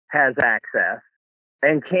criminal has access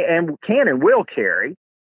and can and will carry.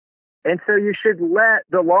 And so you should let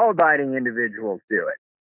the law-abiding individuals do it.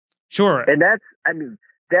 Sure. And that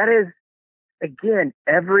is, again,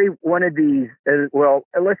 every one of these, well,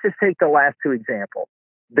 let's just take the last two examples.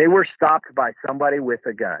 They were stopped by somebody with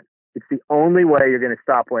a gun. It's the only way you're going to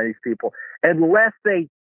stop one of these people, unless they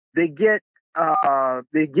get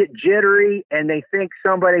jittery and they think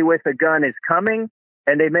somebody with a gun is coming,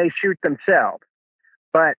 and they may shoot themselves.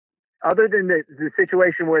 But other than the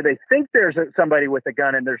situation where they think there's somebody with a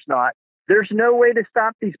gun and there's no way to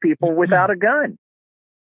stop these people without a gun.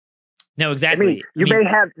 No, exactly. You may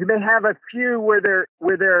have a few where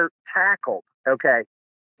they're tackled, okay,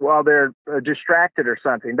 while they're distracted or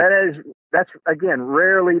something. That's again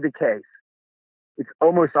rarely the case. It's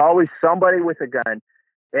almost always somebody with a gun.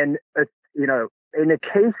 And in the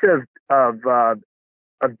case of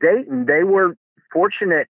Dayton, they were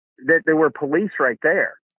fortunate that there were police right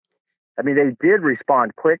there. I mean, they did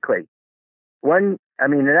respond quickly. And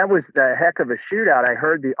that was a heck of a shootout. I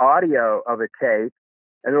heard the audio of a tape,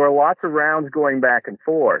 and there were lots of rounds going back and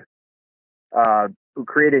forth,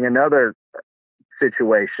 creating another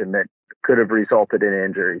situation that could have resulted in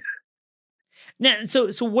injuries. Now,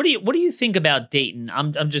 so what do you think about Dayton?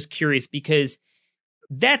 I'm just curious, because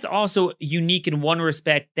that's also unique in one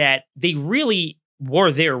respect, that they really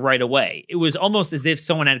were there right away. It was almost as if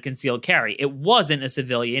someone had concealed carry. It wasn't a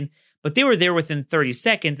civilian, but they were there within 30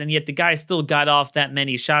 seconds, and yet the guy still got off that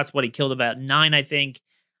many shots. He killed about 9, I think.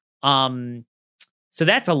 So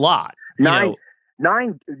that's a lot. Nine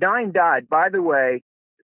died. By the way,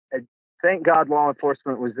 thank God law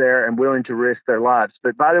enforcement was there and willing to risk their lives.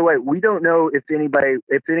 But by the way, we don't know if any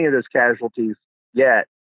of those casualties yet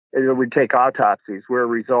would take autopsies were a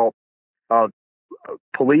result of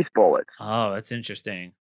police bullets. Oh, that's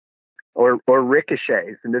interesting. Or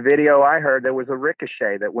ricochets. In the video I heard, there was a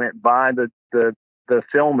ricochet that went by the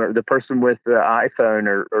filmer, the person with the iPhone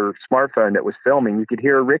or smartphone that was filming. You could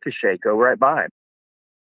hear a ricochet go right by him.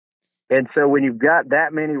 And so when you've got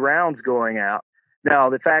that many rounds going out, now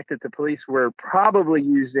the fact that the police were probably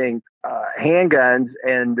using handguns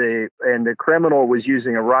and the criminal was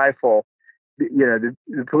using a rifle, the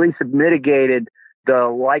police have mitigated the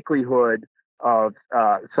likelihood of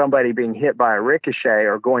somebody being hit by a ricochet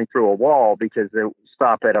or going through a wall, because they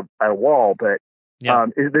stop at a wall. But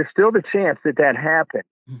there's still the chance that happened.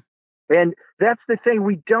 And that's the thing.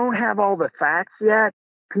 We don't have all the facts yet.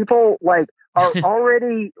 People are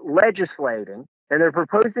already legislating, and they're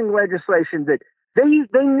proposing legislation that they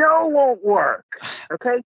know won't work.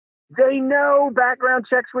 Okay. They know background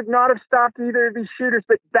checks would not have stopped either of these shooters,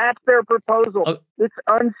 but that's their proposal. Oh. It's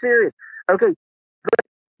unserious. Okay. But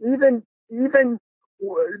even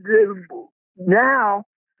now,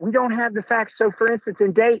 we don't have the facts. So, for instance,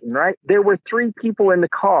 in Dayton, right, there were 3 people in the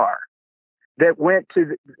car that went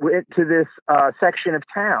to this section of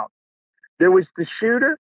town. There was the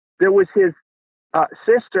shooter. There was his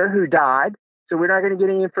sister who died, so we're not going to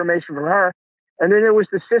get any information from her. And then there was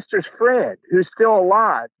the sister's friend who's still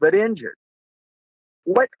alive but injured.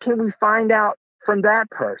 What can we find out from that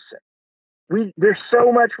person? There's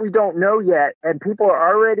so much we don't know yet, and people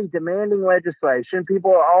are already demanding legislation.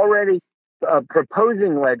 People are already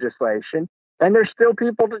proposing legislation, and there's still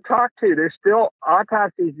people to talk to. There's still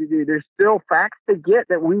autopsies to do. There's still facts to get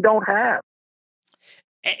that we don't have.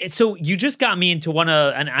 So you just got me into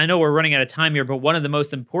and I know we're running out of time here, but one of the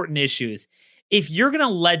most important issues, if you're going to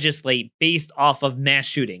legislate based off of mass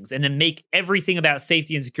shootings and then make everything about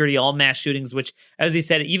safety and security all mass shootings, which, as you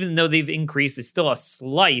said, even though they've increased, is still a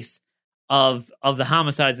slice of the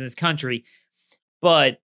homicides in this country,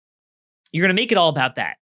 but you're going to make it all about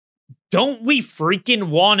that. Don't we freaking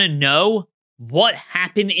want to know what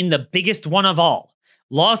happened in the biggest one of all?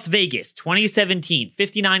 Las Vegas, 2017,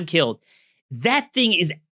 59 killed. That thing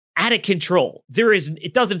is out of control.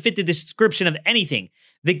 It doesn't fit the description of anything.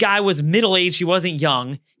 The guy was middle-aged. He wasn't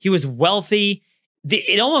young. He was wealthy.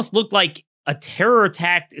 It almost looked like a terror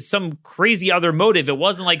attack, some crazy other motive. It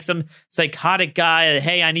wasn't like some psychotic guy,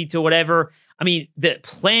 hey, I need to whatever. I mean, the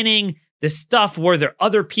planning, the stuff, were there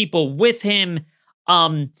other people with him?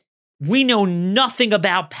 We know nothing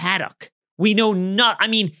about Paddock. We know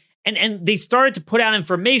and they started to put out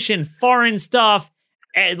information, foreign stuff,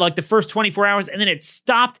 like the first 24 hours, and then it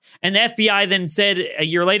stopped. And the FBI then said a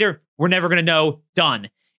year later, we're never going to know. Done.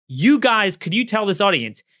 You guys, could you tell this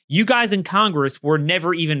audience, You guys in Congress were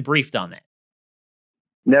never even briefed on that.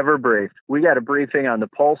 Never briefed. We got a briefing on the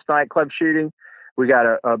Pulse nightclub shooting. We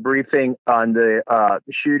got a briefing on the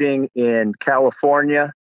shooting in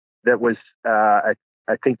California. That was, I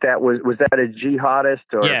think that was that a jihadist?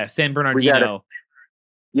 Or yeah, San Bernardino.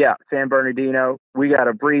 San Bernardino. We got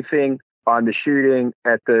a briefing on the shooting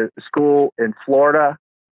at the school in Florida.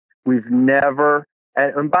 We've never,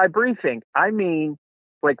 and by briefing, I mean,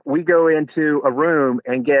 like, we go into a room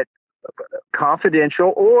and get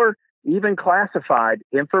confidential or even classified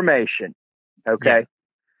information. Okay.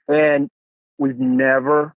 Yeah. And we've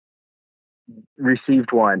never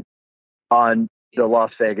received one on the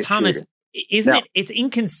Las Vegas Thomas, shooting. Isn't it? It's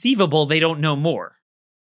inconceivable they don't know more.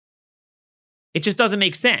 It just doesn't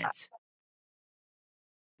make sense.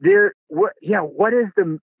 What's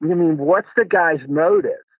the guy's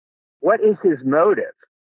motive? What is his motive?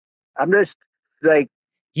 I'm just like,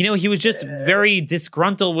 he was just very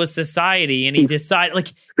disgruntled with society, and he decided,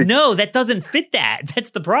 like, no, that doesn't fit that.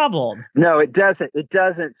 That's the problem. No, it doesn't. It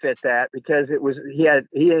doesn't fit that, because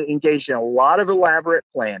he engaged in a lot of elaborate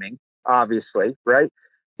planning, obviously, right?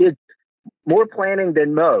 He had more planning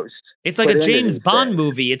than most. It's like a James Bond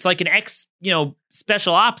movie. It's like an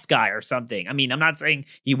special ops guy or something. I mean, I'm not saying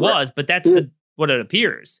he was, right, but that's what it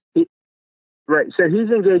appears. Right. So he's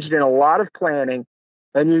engaged in a lot of planning.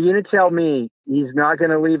 And you're going to tell me he's not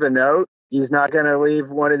going to leave a note? He's not going to leave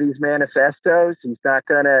one of these manifestos? He's not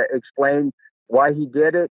going to explain why he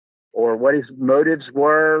did it or what his motives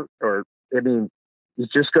were? Or, I mean, he's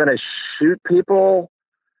just going to shoot people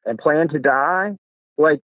and plan to die?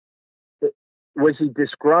 Like, was he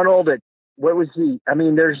disgruntled? What was he? I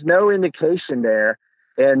mean, there's no indication there.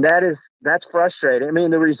 And that's frustrating. I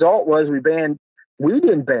mean, the result was we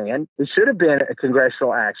didn't ban. It should have been a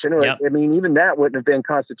congressional action. Yep. I mean, even that wouldn't have been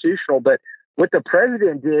constitutional. But what the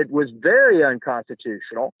president did was very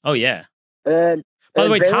unconstitutional. Oh, yeah. And by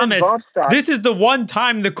the way, Thomas, this is the one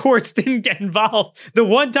time the courts didn't get involved. The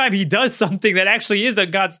one time he does something that actually is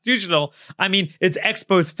unconstitutional. I mean, it's ex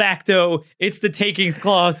post facto. It's the takings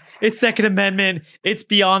clause. It's Second Amendment. It's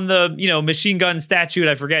beyond the, machine gun statute.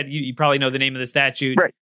 I forget. You probably know the name of the statute.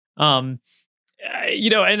 Right. And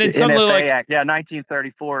then some NFA like Act,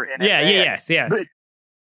 1934. NFA Act. Yes.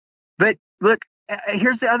 But look,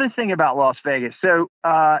 here's the other thing about Las Vegas. So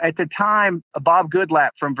at the time, Bob Goodlatte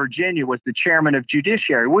from Virginia was the chairman of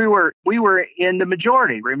Judiciary. We were in the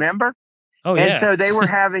majority, remember? Oh yeah. And so they were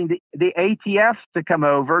having the ATF to come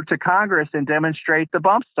over to Congress and demonstrate the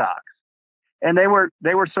bump stocks, and they were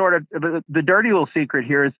sort of the dirty little secret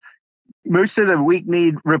here is, most of the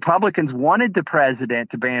weak-kneed Republicans wanted the president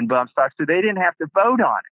to ban bump stocks, so they didn't have to vote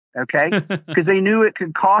on it, okay? Because they knew it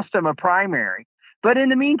could cost them a primary. But in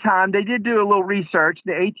the meantime, they did do a little research.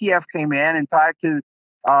 The ATF came in and talked to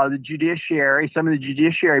the judiciary, some of the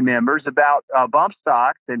judiciary members, about bump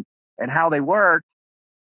stocks and how they worked.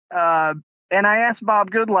 And I asked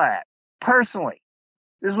Bob Goodlatte personally.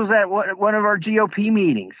 This was at one of our GOP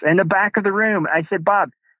meetings in the back of the room. I said,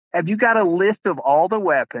 Bob, have you got a list of all the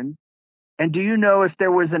weapons? And do you know if there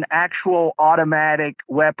was an actual automatic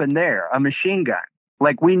weapon there, a machine gun?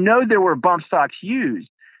 Like, we know there were bump stocks used,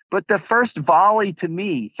 but the first volley to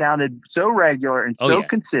me sounded so regular and so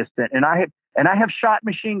consistent. And I have shot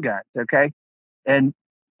machine guns, okay? And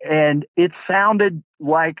it sounded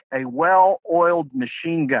like a well-oiled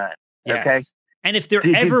machine gun, okay? Yes. And if there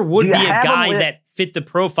ever would be a guy that fit the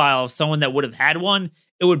profile of someone that would have had one,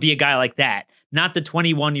 it would be a guy like that, not the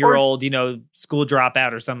 21-year-old, school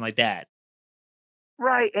dropout or something like that.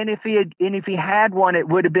 Right, and if he had one, it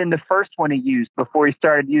would have been the first one he used before he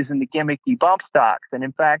started using the gimmicky bump stocks. And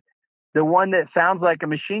in fact, the one that sounds like a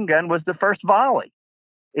machine gun was the first volley.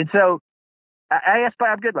 And so I asked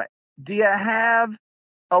Bob Goodlatte, do you have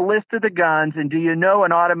a list of the guns, and do you know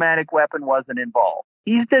an automatic weapon wasn't involved?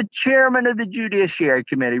 He's the chairman of the Judiciary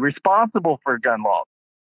Committee responsible for gun laws.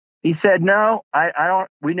 He said, no, I don't.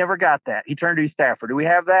 We never got that. He turned to his staffer. Do we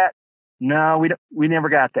have that? No, we never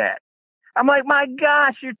got that. I'm like, my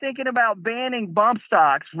gosh, you're thinking about banning bump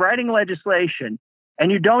stocks, writing legislation, and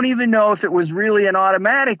you don't even know if it was really an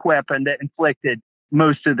automatic weapon that inflicted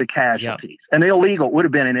most of the casualties. Yep. Would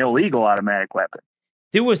have been an illegal automatic weapon.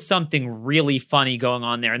 There was something really funny going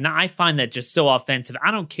on there. And I find that just so offensive. I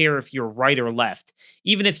don't care if you're right or left.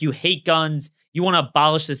 Even if you hate guns, you want to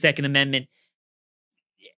abolish the Second Amendment.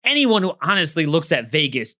 Anyone who honestly looks at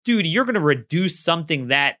Vegas, dude, you're going to reduce something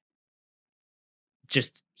that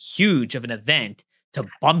just huge of an event to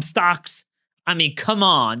bump stocks. I mean, come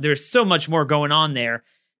on. There's so much more going on there.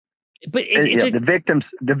 But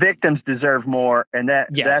the victims deserve more, and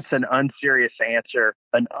that's an unserious answer.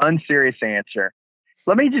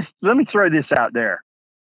 Let me throw this out there.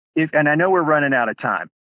 and I know we're running out of time,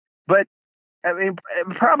 but I mean,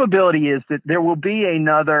 probability is that there will be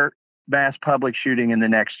another mass public shooting in the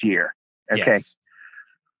next year. Okay. Yes.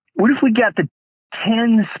 What if we got the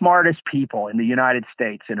 10 smartest people in the United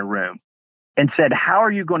States in a room and said, how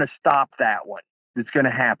are you going to stop that one that's going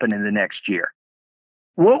to happen in the next year?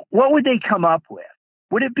 What would they come up with?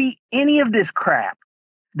 Would it be any of this crap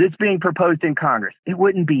that's being proposed in Congress? It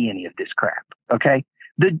wouldn't be any of this crap. Okay.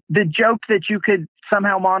 The joke that you could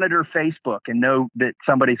somehow monitor Facebook and know that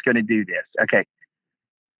somebody's going to do this. Okay.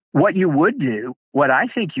 What you would do, what I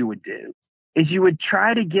think you would do, is you would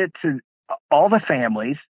try to get to all the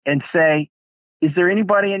families and say, is there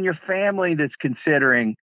anybody in your family that's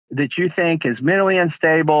considering that you think is mentally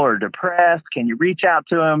unstable or depressed? Can you reach out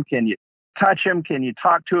to them? Can you touch them? Can you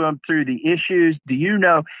talk to them through the issues? Do you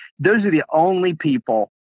know? Those are the only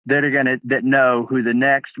people that are that know who the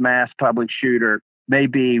next mass public shooter may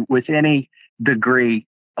be with any degree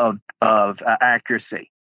of accuracy.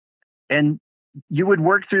 And you would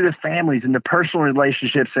work through the families and the personal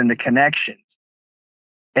relationships and the connections.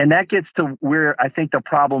 And that gets to where I think the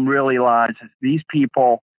problem really lies, is these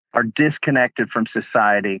people are disconnected from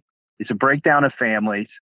society. It's a breakdown of families.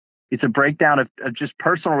 It's a breakdown of just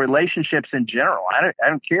personal relationships in general. I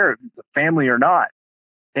don't care if it's a family or not.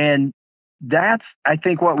 And that's, I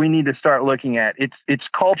think, what we need to start looking at. It's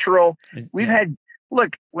cultural. We've had,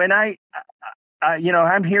 look, when I'm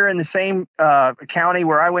here in the same county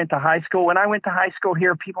where I went to high school. When I went to high school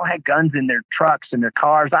here, people had guns in their trucks and their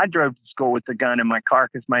cars. I drove to school with the gun in my car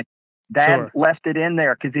because my dad left it in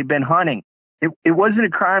there because he'd been hunting. It wasn't a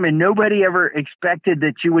crime, and nobody ever expected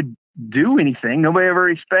that you would do anything. Nobody ever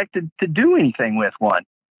expected to do anything with one.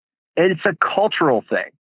 It's a cultural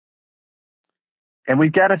thing. And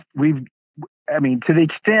to the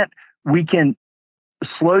extent we can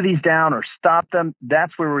slow these down or stop them,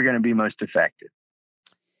 that's where we're going to be most effective.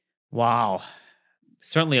 Wow.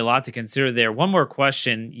 Certainly a lot to consider there. One more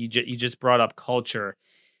question. You just brought up culture.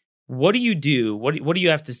 What do you do? What do you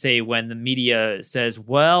have to say when the media says,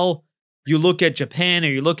 well, you look at Japan or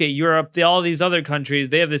you look at Europe, all these other countries,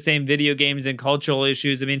 they have the same video games and cultural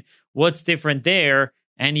issues. I mean, what's different there?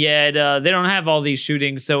 And yet they don't have all these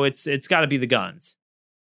shootings, so it's got to be the guns.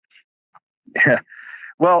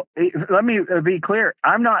 Well, let me be clear.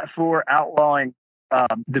 I'm not for outlawing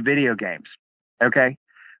the video games, okay?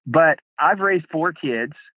 But I've raised 4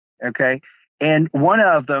 kids, okay? And one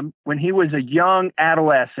of them, when he was a young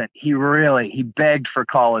adolescent, he begged for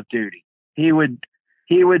Call of Duty. He would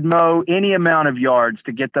mow any amount of yards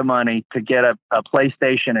to get the money to get a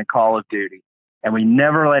PlayStation and Call of Duty. And we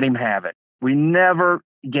never let him have it. We never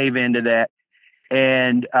gave in to that.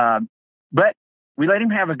 And but we let him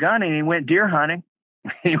have a gun, and he went deer hunting.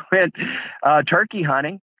 He went turkey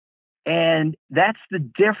hunting. And that's the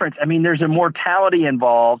difference. I mean, there's a mortality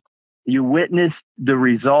involved. You witness the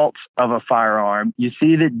results of a firearm. You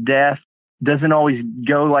see that death doesn't always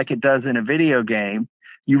go like it does in a video game.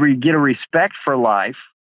 You get a respect for life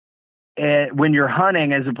when you're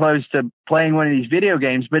hunting as opposed to playing one of these video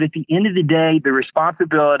games. But at the end of the day, the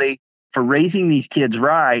responsibility for raising these kids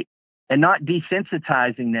right and not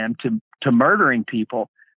desensitizing them to murdering people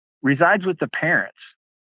resides with the parents.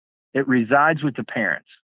 It resides with the parents.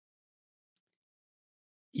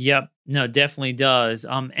 Yep. No, definitely does.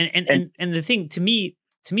 And the thing to me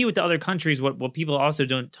with the other countries, what people also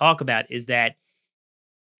don't talk about is that,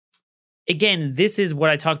 again, this is what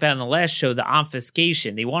I talked about in the last show, the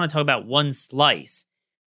obfuscation. They want to talk about one slice.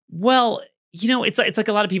 Well, it's like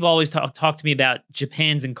a lot of people always talk to me about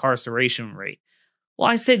Japan's incarceration rate. Well,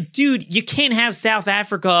 I said, dude, you can't have South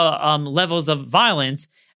Africa levels of violence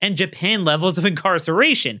and Japan levels of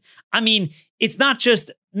incarceration. I mean, it's not just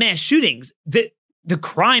mass shootings. The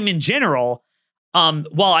crime in general,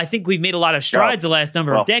 while I think we've made a lot of strides the last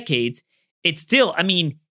number of decades, it's still, I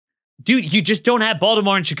mean, dude, you just don't have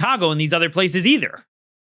Baltimore and Chicago and these other places either.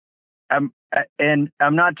 And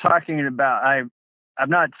I'm not talking about, I'm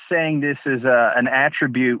not saying this is an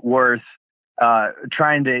attribute worth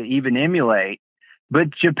trying to even emulate, but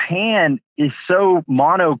Japan is so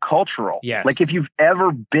monocultural. Yes. Like if you've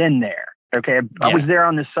ever been there, okay, I was there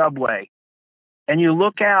on the subway. And you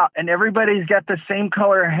look out, and everybody's got the same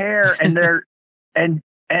color hair, and they're and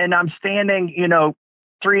I'm standing,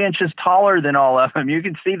 3 inches taller than all of them. You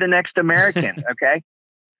can see the next American, okay,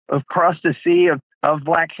 across the sea of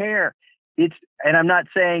black hair. And I'm not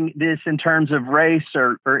saying this in terms of race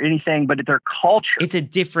or anything, but their culture. It's a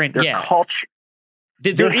different culture.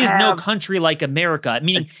 There is no country like America.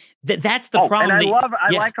 Meaning that's the problem. And I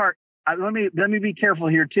like our let me be careful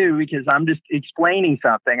here too, because I'm just explaining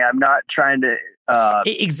something. I'm not trying to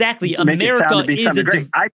exactly. make America it sound to be is something a great.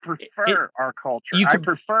 I prefer our culture. I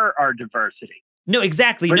prefer our diversity. No,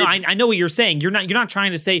 exactly. But no, I know what you're saying. You're not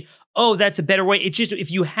trying to say, oh, that's a better way. It's just if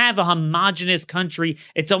you have a homogenous country,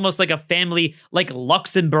 it's almost like a family, like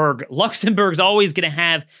Luxembourg. Luxembourg's always going to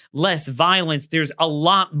have less violence. There's a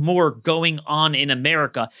lot more going on in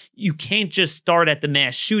America. You can't just start at the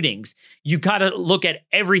mass shootings. You got to look at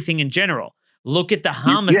everything in general. Look at the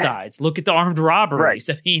homicides. Look at the armed robberies.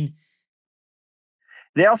 Right. I mean,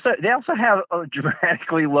 they also have a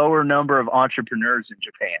dramatically lower number of entrepreneurs in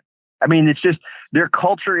Japan. I mean, it's just their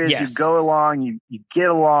culture is you go along, you get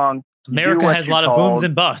along. America has a lot of booms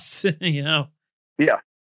and busts, you know? Yeah.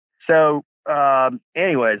 So,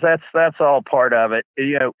 anyways, that's all part of it.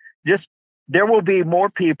 You know, just there will be more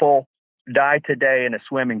people die today in a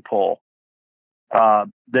swimming pool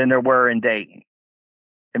than there were in Dayton.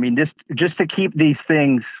 I mean, just to keep these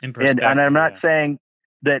things in perspective. And I'm not saying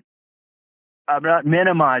that I'm not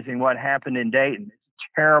minimizing what happened in Dayton. It's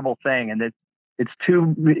a terrible thing, and it's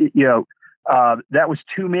too, that was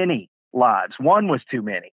too many lives. One was too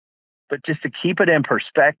many. But just to keep it in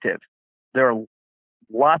perspective, there are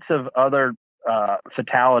lots of other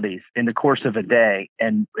fatalities in the course of a day,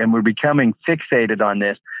 and we're becoming fixated on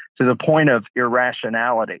this to the point of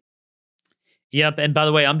irrationality. Yep. And by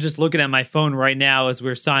the way, I'm just looking at my phone right now as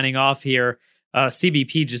we're signing off here.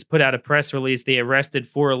 CBP just put out a press release. They arrested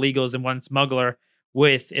 4 illegals and 1 smuggler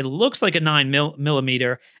with, it looks like a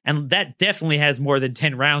 9mm, and that definitely has more than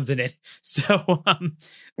 10 rounds in it. So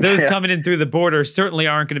those coming in through the border certainly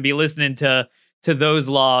aren't going to be listening to those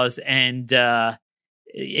laws. And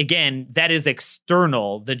again, that is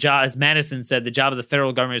external. The job, as Madison said, the job of the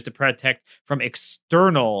federal government is to protect from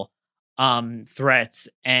external threats,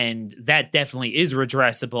 and that definitely is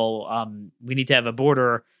redressable. We need to have a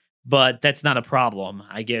border, but that's not a problem.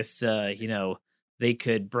 I guess, they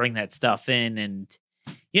could bring that stuff in,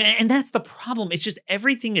 and that's the problem. It's just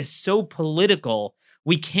everything is so political.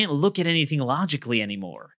 We can't look at anything logically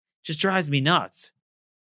anymore. It just drives me nuts.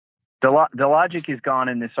 The logic is gone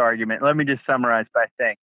in this argument. Let me just summarize by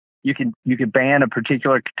saying you can ban a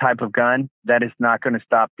particular type of gun. That is not going to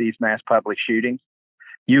stop these mass public shootings.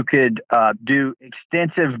 You could do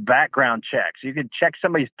extensive background checks. You could check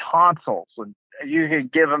somebody's tonsils, and you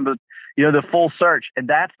could give them the full search, and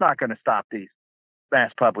that's not going to stop these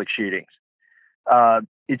mass public shootings.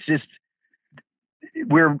 It's just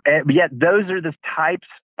yet those are the types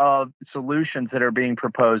of solutions that are being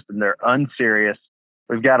proposed, and they're unserious.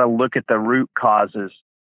 We've got to look at the root causes,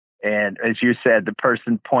 and as you said, the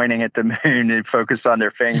person pointing at the moon and focus on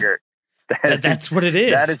their finger. That's what it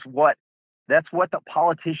is. That's what the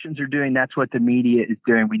politicians are doing. That's what the media is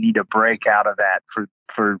doing. We need to break out of that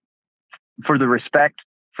for the respect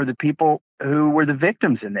for the people who were the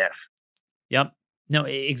victims in this. Yep. No,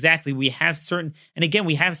 exactly. We have certain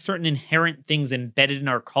inherent things embedded in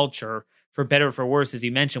our culture, for better or for worse, as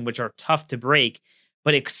you mentioned, which are tough to break,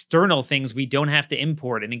 but external things we don't have to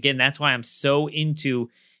import. And again, that's why I'm so into,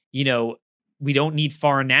 we don't need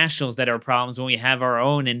foreign nationals that are problems when we have our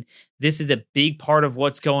own. And this is a big part of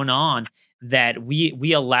what's going on, that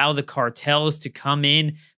we allow the cartels to come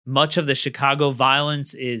in. Much of the Chicago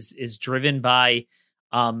violence is driven by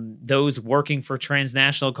those working for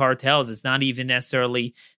transnational cartels. It's not even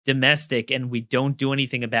necessarily domestic, and we don't do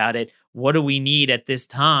anything about it. What do we need at this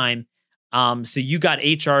time? So you got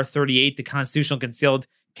HR 38, the Constitutional Concealed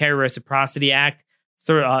Carry Reciprocity Act,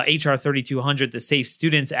 HR 3200, the Safe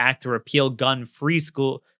Students Act to repeal gun-free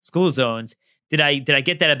school zones. Did I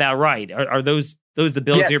get that about right? Are those the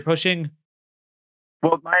bills you're pushing?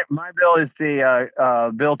 Well, my bill is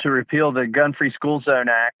the bill to repeal the Gun-Free School Zone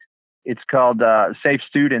Act. It's called Safe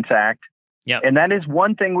Students Act. Yep. And that is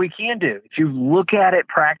one thing we can do. If you look at it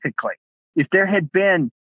practically, if there had been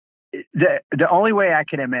the only way I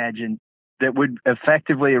can imagine that would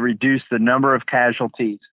effectively reduce the number of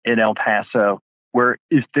casualties in El Paso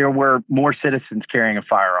if there were more citizens carrying a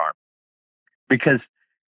firearm, because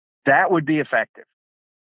that would be effective.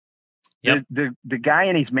 Yep. The guy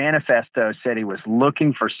in his manifesto said he was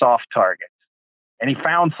looking for soft targets, and he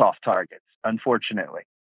found soft targets, unfortunately.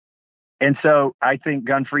 And so I think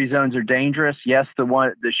gun-free zones are dangerous. Yes,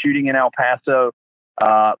 the shooting in El Paso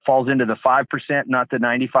falls into the 5%, not the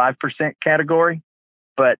 95% category.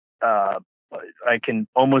 But I can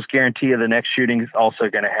almost guarantee you the next shooting is also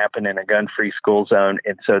going to happen in a gun-free school zone.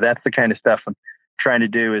 And so that's the kind of stuff I'm trying to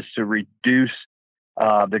do, is to reduce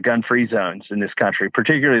the gun-free zones in this country,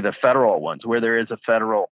 particularly the federal ones. Where there is a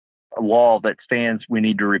federal law that stands, we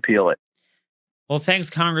need to repeal it. Well, thanks,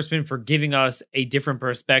 Congressman, for giving us a different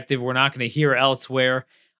perspective we're not going to hear elsewhere.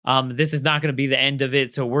 This is not going to be the end of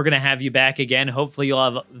it, so we're going to have you back again. Hopefully you'll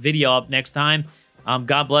have a video up next time.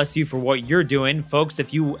 God bless you for what you're doing. Folks,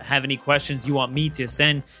 if you have any questions you want me to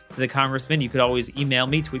send to the congressman, you could always email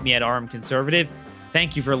me, tweet me at rmconservative.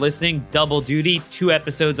 Thank you for listening. Double duty, 2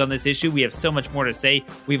 episodes on this issue. We have so much more to say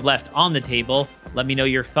we've left on the table. Let me know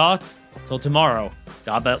your thoughts. Till tomorrow,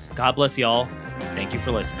 God bless y'all. Thank you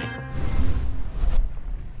for listening.